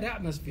in that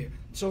atmosphere.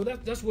 So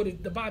that's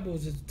what the Bible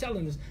is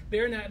telling us.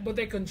 They're not, but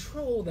they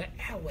control the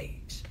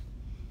airwaves.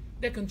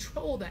 They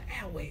control the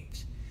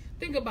airwaves.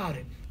 Think about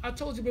it. I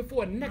told you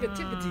before,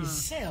 negativity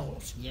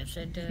sells. Yes,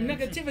 it does.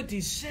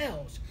 Negativity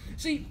sells.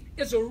 See,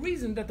 it's a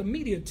reason that the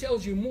media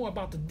tells you more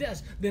about the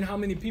deaths than how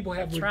many people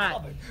have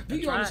recovered. Do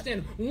you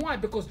understand why?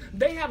 Because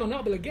they have an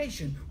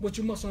obligation, what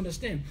you must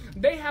understand.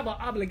 They have an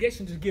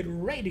obligation to get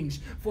ratings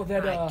for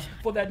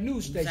that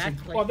news station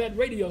or that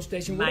radio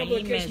station, whatever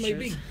the case may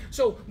be.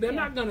 So they're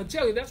not going to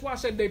tell you. That's why I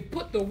said they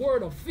put the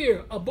word of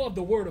fear above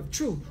the word of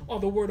truth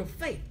or the word of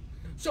faith.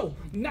 So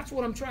that's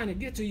what I'm trying to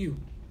get to you.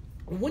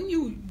 When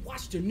you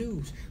watch the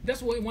news,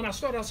 that's why when I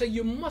started, I said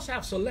you must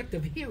have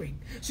selective hearing.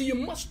 So you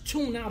must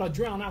tune out or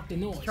drown out the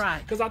noise. That's right.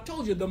 Because I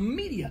told you, the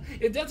media,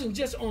 it doesn't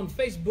just on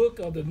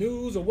Facebook or the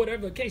news or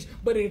whatever the case,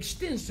 but it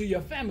extends to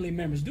your family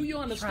members. Do you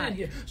understand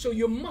here? So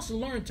you must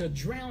learn to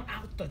drown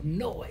out the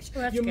noise.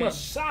 Well, you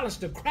must silence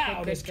the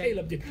crowd, as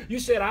Caleb did. You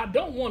said, I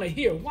don't want to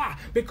hear. Why?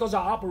 Because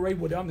I operate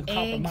with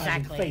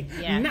uncompromising faith,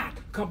 not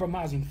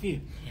compromising fear.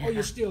 Yeah. Oh,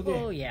 you're still there?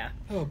 Oh, yeah.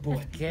 Oh, boy.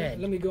 That's good.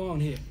 Let me go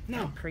on here.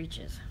 Now, that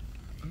preaches.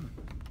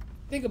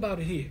 Think about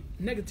it here.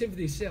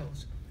 Negativity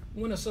sells.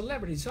 When a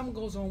celebrity, something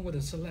goes on with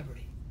a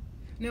celebrity.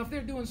 Now, if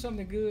they're doing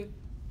something good,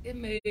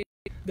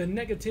 the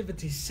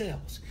negativity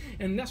sells.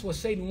 And that's what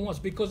Satan wants,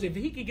 because if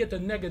he can get the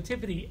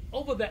negativity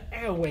over the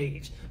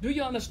airwaves, do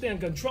you understand,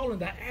 controlling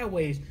the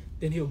airwaves,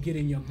 then he'll get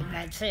in your mind.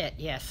 That's it,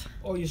 yes.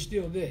 Oh, you're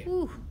still there.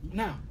 Ooh.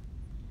 Now,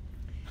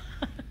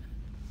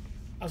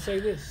 I'll say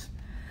this.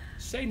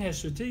 Satan has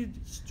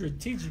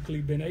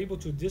strategically been able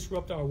to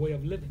disrupt our way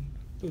of living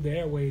through the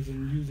airwaves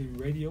and using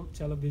radio,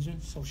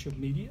 television, social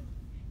media,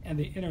 and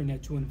the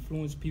internet to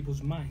influence people's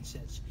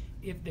mindsets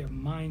if their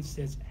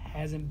mindsets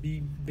hasn't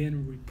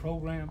been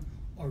reprogrammed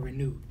or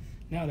renewed.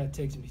 Now that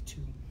takes me to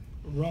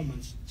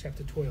Romans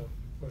chapter 12,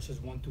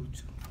 verses 1 through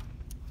 2.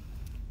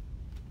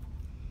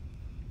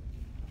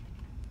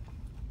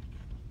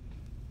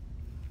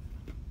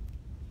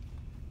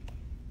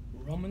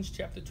 Romans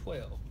chapter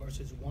 12,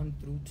 verses 1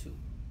 through 2.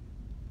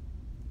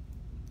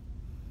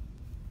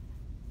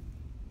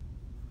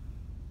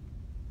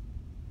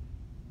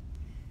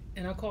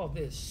 And I call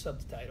this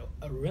subtitle,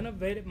 A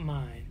Renovated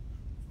Mind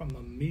from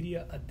a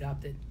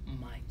Media-Adopted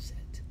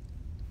Mindset.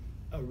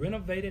 A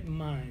renovated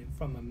mind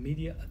from a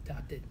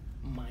media-adopted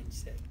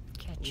mindset.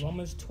 Catch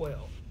Romans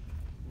 12,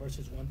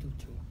 verses 1 through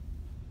 2.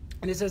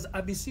 And it says,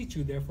 I beseech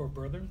you, therefore,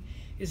 brethren,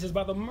 it says,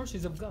 by the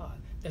mercies of God,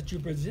 that you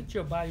present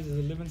your bodies as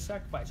a living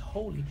sacrifice,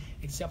 holy,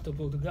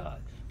 acceptable to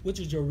God, which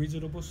is your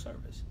reasonable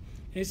service.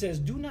 And it says,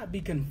 do not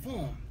be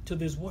conformed to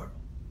this world.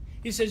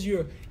 He says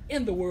you're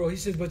in the world. He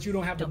says, but you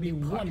don't have to be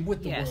one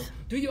with the world.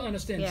 Do you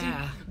understand?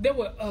 Yeah. See, there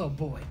were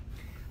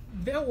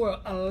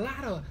a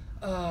lot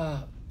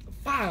of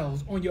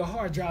files on your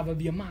hard drive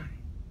of your mind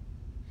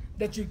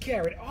that you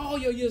carried all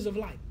your years of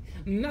life.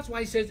 And that's why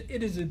he says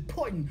it is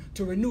important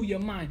to renew your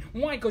mind.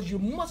 Why? Because you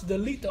must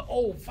delete the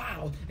old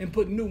files and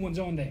put new ones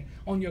on there,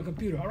 on your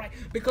computer, all right?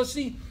 Because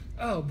see,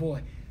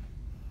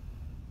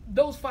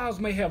 those files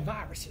may have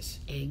viruses.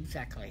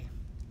 Exactly.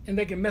 And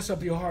they can mess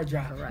up your hard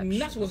drive. Correct. And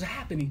that's what's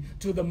happening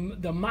to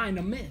the mind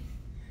of men.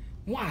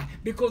 Why?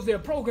 Because they're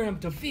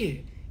programmed to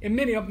fear, and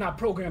many of them are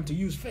programmed to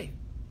use faith.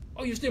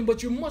 Oh, you understand?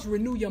 But you must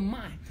renew your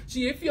mind.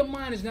 See, if your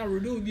mind is not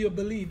renewed, you'll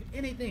believe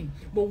anything.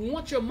 But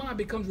once your mind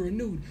becomes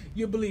renewed,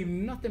 you believe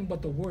nothing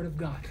but the word of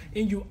God.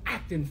 And you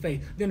act in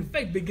faith. Then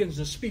faith begins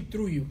to speak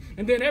through you.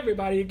 And then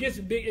everybody,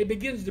 it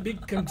begins to be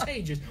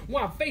contagious.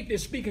 Why? Faith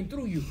is speaking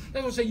through you.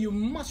 That's what I say, you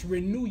must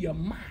renew your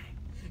mind.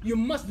 You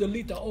must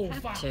delete the old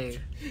files.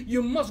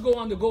 You must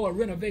undergo a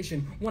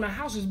renovation. When a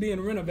house is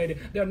being renovated,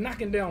 they're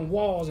knocking down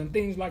walls and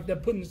things like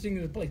that, putting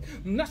things in place.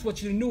 And that's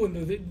what you knew.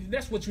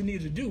 That's what you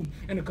need to do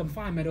in the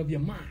confinement of your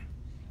mind.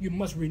 You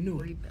must renew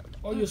it.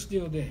 Or you're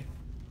still there.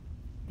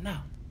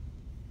 Now,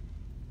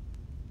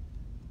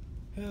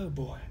 oh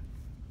boy.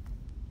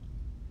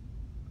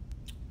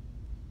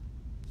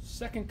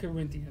 2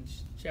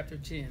 Corinthians chapter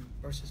 10,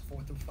 verses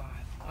 4 through 5.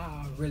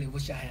 I really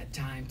wish I had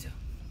time to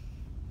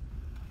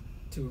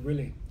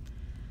really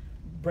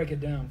break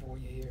it down for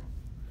you here.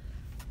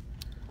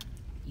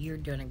 You're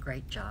doing a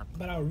great job.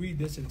 But I'll read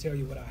this and tell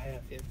you what I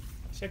have here.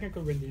 2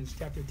 Corinthians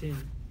chapter 10,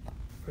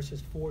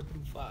 verses 4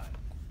 through 5.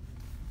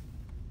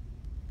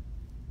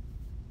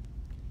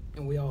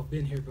 And we all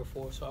been here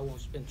before, so I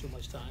won't spend too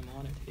much time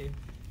on it here,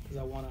 because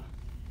I want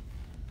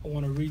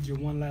to read you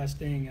one last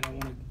thing, and I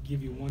want to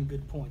give you one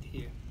good point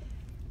here.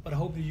 But I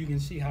hope that you can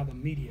see how the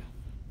media,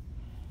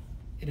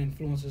 it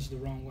influences the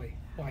wrong way.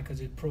 Why?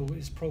 Because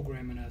it's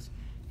programming us.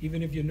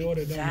 Even if you know it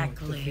or don't know it,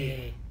 to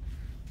fear.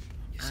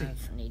 You see,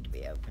 eyes need to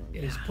be opened.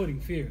 it is putting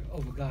fear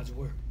over God's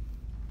word.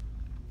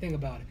 Think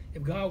about it.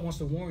 If God wants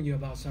to warn you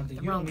about something,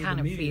 you don't need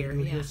the media to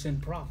do it. He'll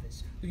send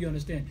prophets. Do you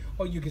understand?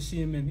 Or you can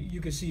see him and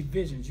you can see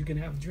visions. You can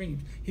have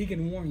dreams. He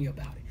can warn you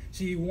about it.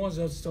 See, he warns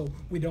us so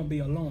we don't be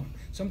alone.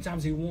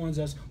 Sometimes he warns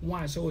us.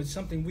 Why? So it's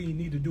something we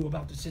need to do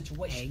about the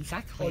situation.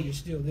 Exactly. Or you're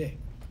still there.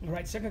 All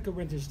right, 2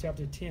 Corinthians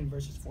chapter 10,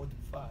 verses 4 through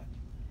 5.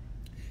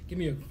 Give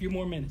me a few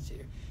more minutes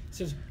here. It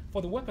says,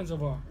 for the weapons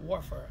of our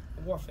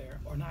warfare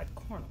are not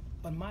carnal,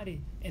 but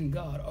mighty in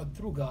God or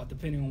through God,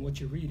 depending on what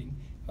you're reading,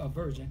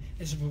 version,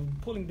 is for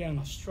pulling down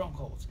of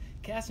strongholds,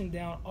 casting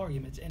down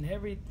arguments and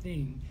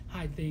everything,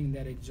 high thing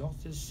that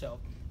exalts itself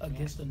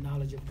against the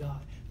knowledge of God,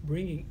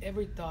 bringing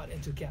every thought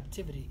into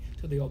captivity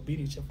to the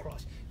obedience of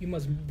Christ. You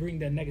must bring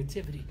that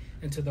negativity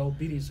into the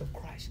obedience of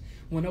Christ.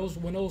 When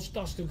those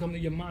thoughts do come to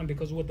your mind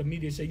because of what the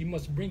media say, you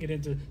must bring it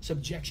into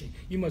subjection.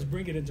 You must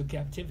bring it into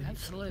captivity.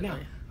 Absolutely. Now,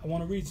 I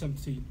want to read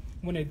something to you.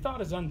 When a thought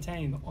is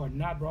untamed or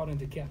not brought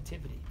into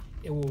captivity,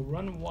 it will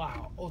run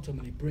wild,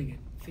 ultimately bringing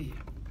fear.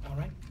 All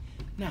right?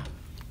 Now,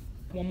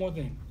 one more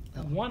thing.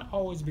 One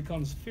always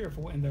becomes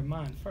fearful in their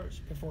mind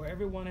first, before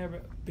anyone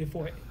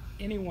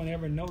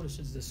ever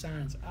notices the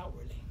signs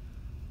outwardly.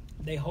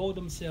 They hold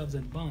themselves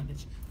in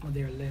bondage when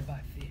they are led by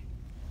fear.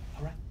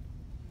 All right?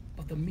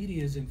 But the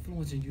media is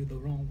influencing you the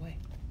wrong way.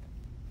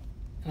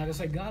 And like I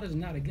said, God is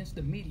not against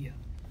the media,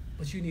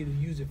 but you need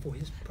to use it for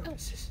his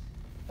purposes.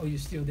 Oh, you're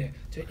still there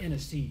to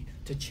intercede,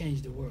 to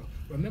change the world.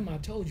 Remember, I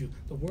told you,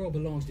 the world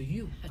belongs to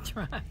you. That's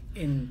right.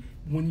 And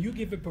when you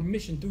give it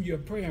permission through your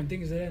prayer and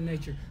things of that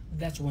nature,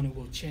 that's when it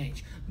will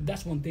change.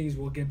 That's when things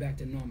will get back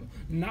to normal.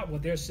 Not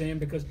what they're saying,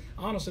 because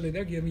honestly,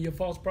 they're giving you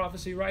false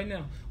prophecy right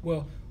now.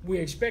 Well, we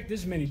expect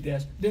this many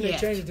deaths. Then they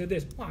change it to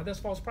this. Wow, that's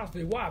false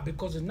prophecy. Why?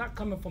 Because it's not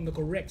coming from the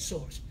correct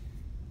source.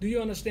 Do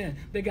you understand?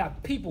 They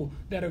got people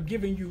that are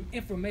giving you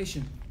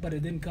information, but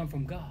it didn't come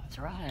from God. That's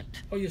right.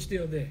 Oh, you're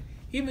still there.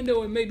 Even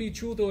though it may be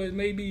truth or it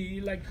may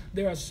be like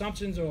their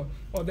assumptions or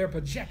their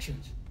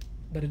projections,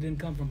 but it didn't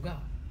come from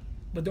God.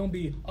 But don't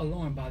be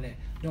alarmed by that.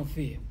 Don't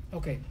fear.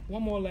 Okay,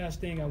 one more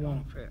last thing I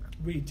want to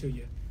read to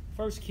you.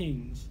 1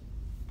 Kings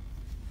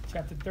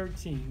chapter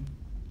 13.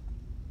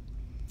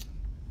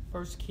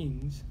 1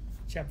 Kings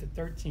chapter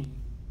 13,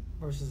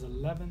 verses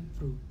 11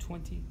 through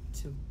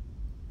 22.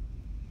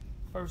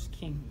 1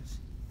 Kings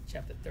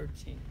chapter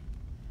 13,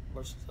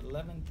 verses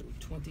 11 through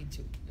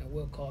 22. And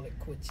we'll call it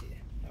quits here.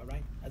 All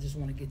right? I just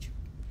want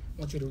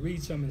you to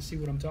read something and see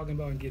what I'm talking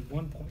about and get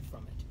 1 point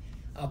from it.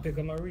 I'll pick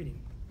up my reading.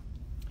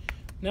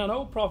 Now an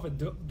old prophet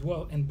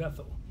dwelt in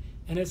Bethel,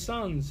 and his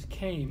sons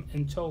came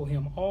and told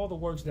him all the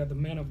works that the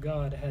man of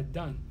God had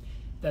done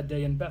that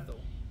day in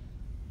Bethel.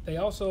 They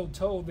also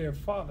told their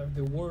father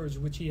the words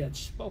which he had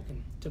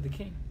spoken to the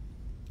king.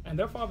 And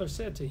their father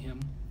said to him,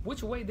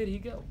 which way did he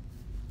go?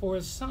 For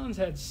his sons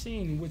had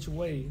seen which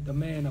way the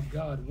man of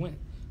God went,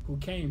 who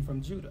came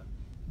from Judah.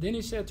 Then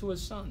he said to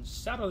his sons,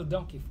 saddle the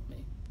donkey for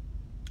me.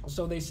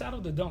 So they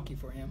saddled the donkey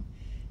for him,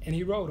 and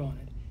he rode on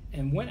it,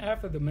 and went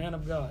after the man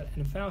of God,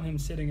 and found him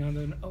sitting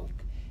under an oak.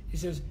 He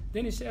says,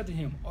 then he said to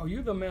him, are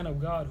you the man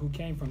of God who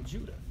came from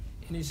Judah?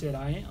 And he said,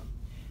 I am.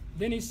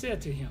 Then he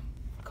said to him,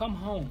 come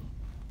home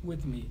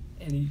with me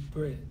and eat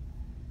bread.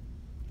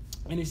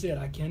 And he said,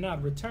 I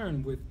cannot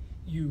return with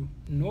you,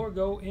 nor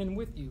go in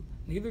with you.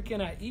 Neither can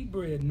I eat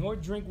bread nor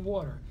drink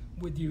water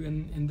with you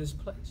in this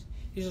place.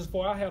 He says,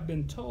 for I have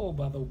been told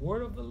by the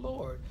word of the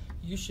Lord,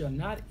 you shall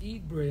not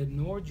eat bread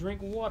nor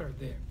drink water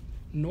there,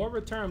 nor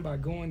return by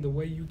going the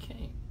way you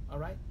came. All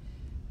right?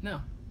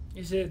 Now,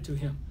 he said to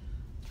him,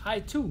 I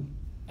too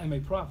am a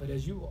prophet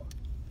as you are.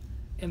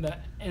 And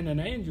an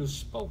angel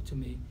spoke to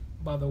me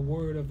by the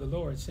word of the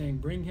Lord, saying,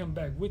 bring him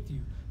back with you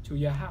to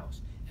your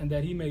house, and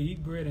that he may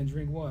eat bread and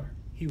drink water.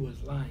 He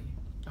was lying.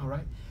 All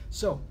right?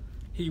 So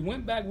he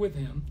went back with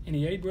him, and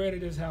he ate bread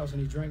at his house, and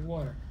he drank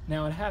water.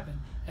 Now it happened,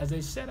 as they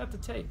sat at the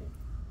table,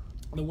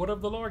 the word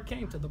of the Lord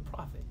came to the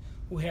prophet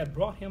who had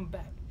brought him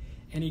back.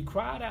 And he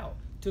cried out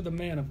to the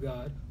man of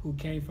God who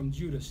came from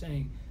Judah,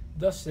 saying,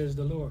 thus says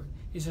the Lord.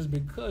 He says,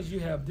 because you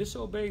have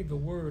disobeyed the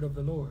word of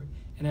the Lord,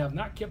 and have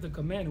not kept the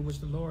commandment which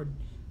the Lord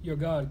your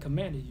God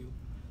commanded you,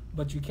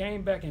 but you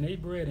came back and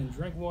ate bread and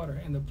drank water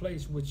in the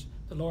place which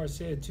the Lord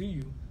said to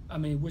you,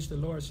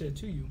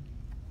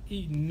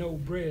 eat no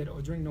bread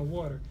or drink no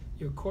water,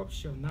 your corpse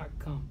shall not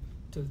come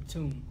to the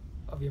tomb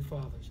of your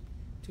fathers.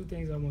 Two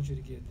things I want you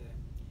to get that.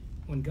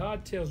 When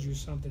God tells you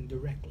something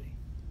directly,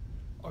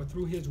 or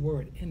through his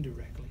word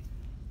indirectly,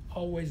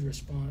 always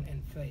respond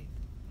in faith.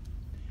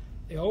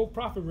 The old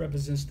prophet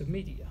represents the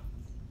media.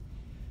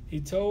 He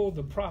told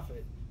the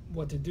prophet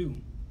what to do,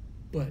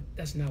 but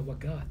that's not what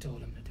God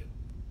told him to do.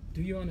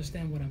 Do you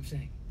understand what I'm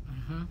saying?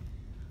 Uh-huh.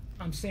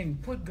 I'm saying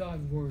put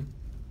God's word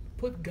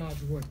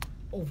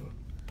over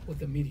what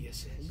the media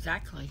says.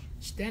 Exactly.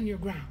 Stand your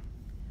ground.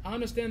 I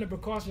understand the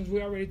precautions.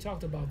 We already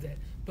talked about that.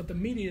 But the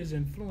media is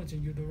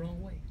influencing you the wrong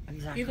way.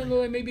 Exactly. Even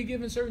though it may be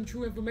giving certain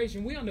true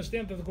information, we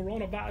understand that the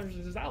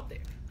coronavirus is out there.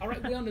 All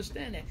right, we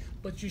understand that.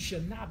 But you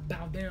should not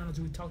bow down, as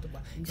we talked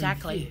about.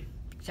 Exactly.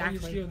 Exactly.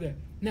 You're still there.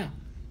 Now,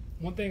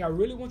 one thing I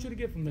really want you to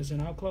get from this,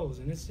 and I'll close,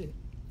 and that's it.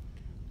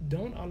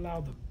 Don't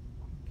allow the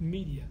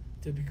media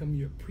to become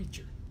your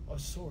preacher or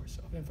source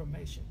of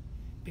information.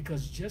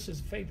 Because just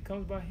as faith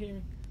comes by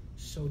hearing,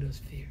 so does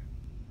fear.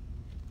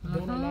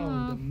 Don't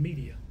allow the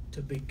media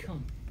to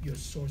become your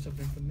source of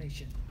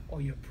information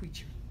or your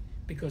preacher.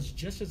 Because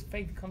just as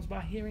faith comes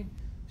by hearing,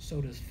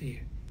 so does fear.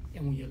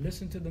 And when you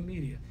listen to the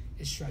media,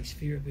 it strikes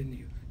fear within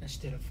you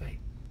instead of faith.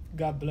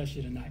 God bless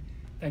you tonight.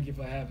 Thank you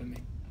for having me.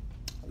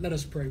 Let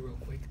us pray real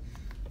quick.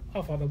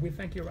 Oh, Father, we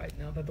thank you right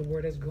now that the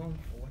word has gone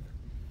forth.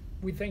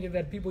 We thank you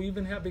that people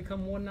even have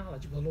become more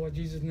knowledgeable, Lord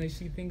Jesus, and they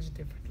see things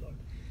different, Lord.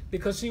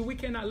 Because, see, we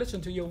cannot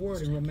listen to your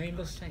word and remain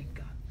the same,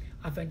 God.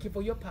 I thank you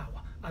for your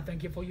power. I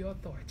thank you for your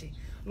authority.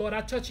 Lord,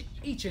 I touch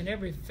each and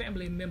every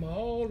family member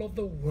all over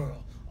the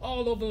world,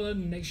 all over the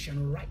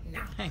nation right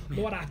now. Amen.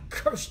 Lord, I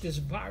curse this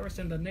virus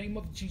in the name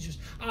of Jesus.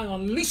 I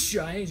unleash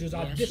your angels.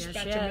 I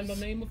dispatch them in the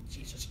name of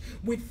Jesus.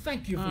 We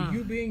thank you for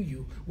you being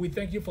you. We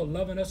thank you for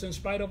loving us in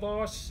spite of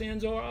our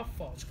sins or our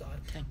faults,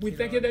 God. We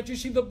thank you that you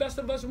see the best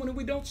of us when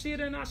we don't see it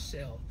in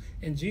ourselves.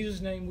 In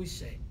Jesus' name we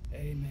say,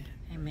 amen.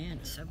 Amen.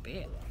 So be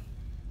it.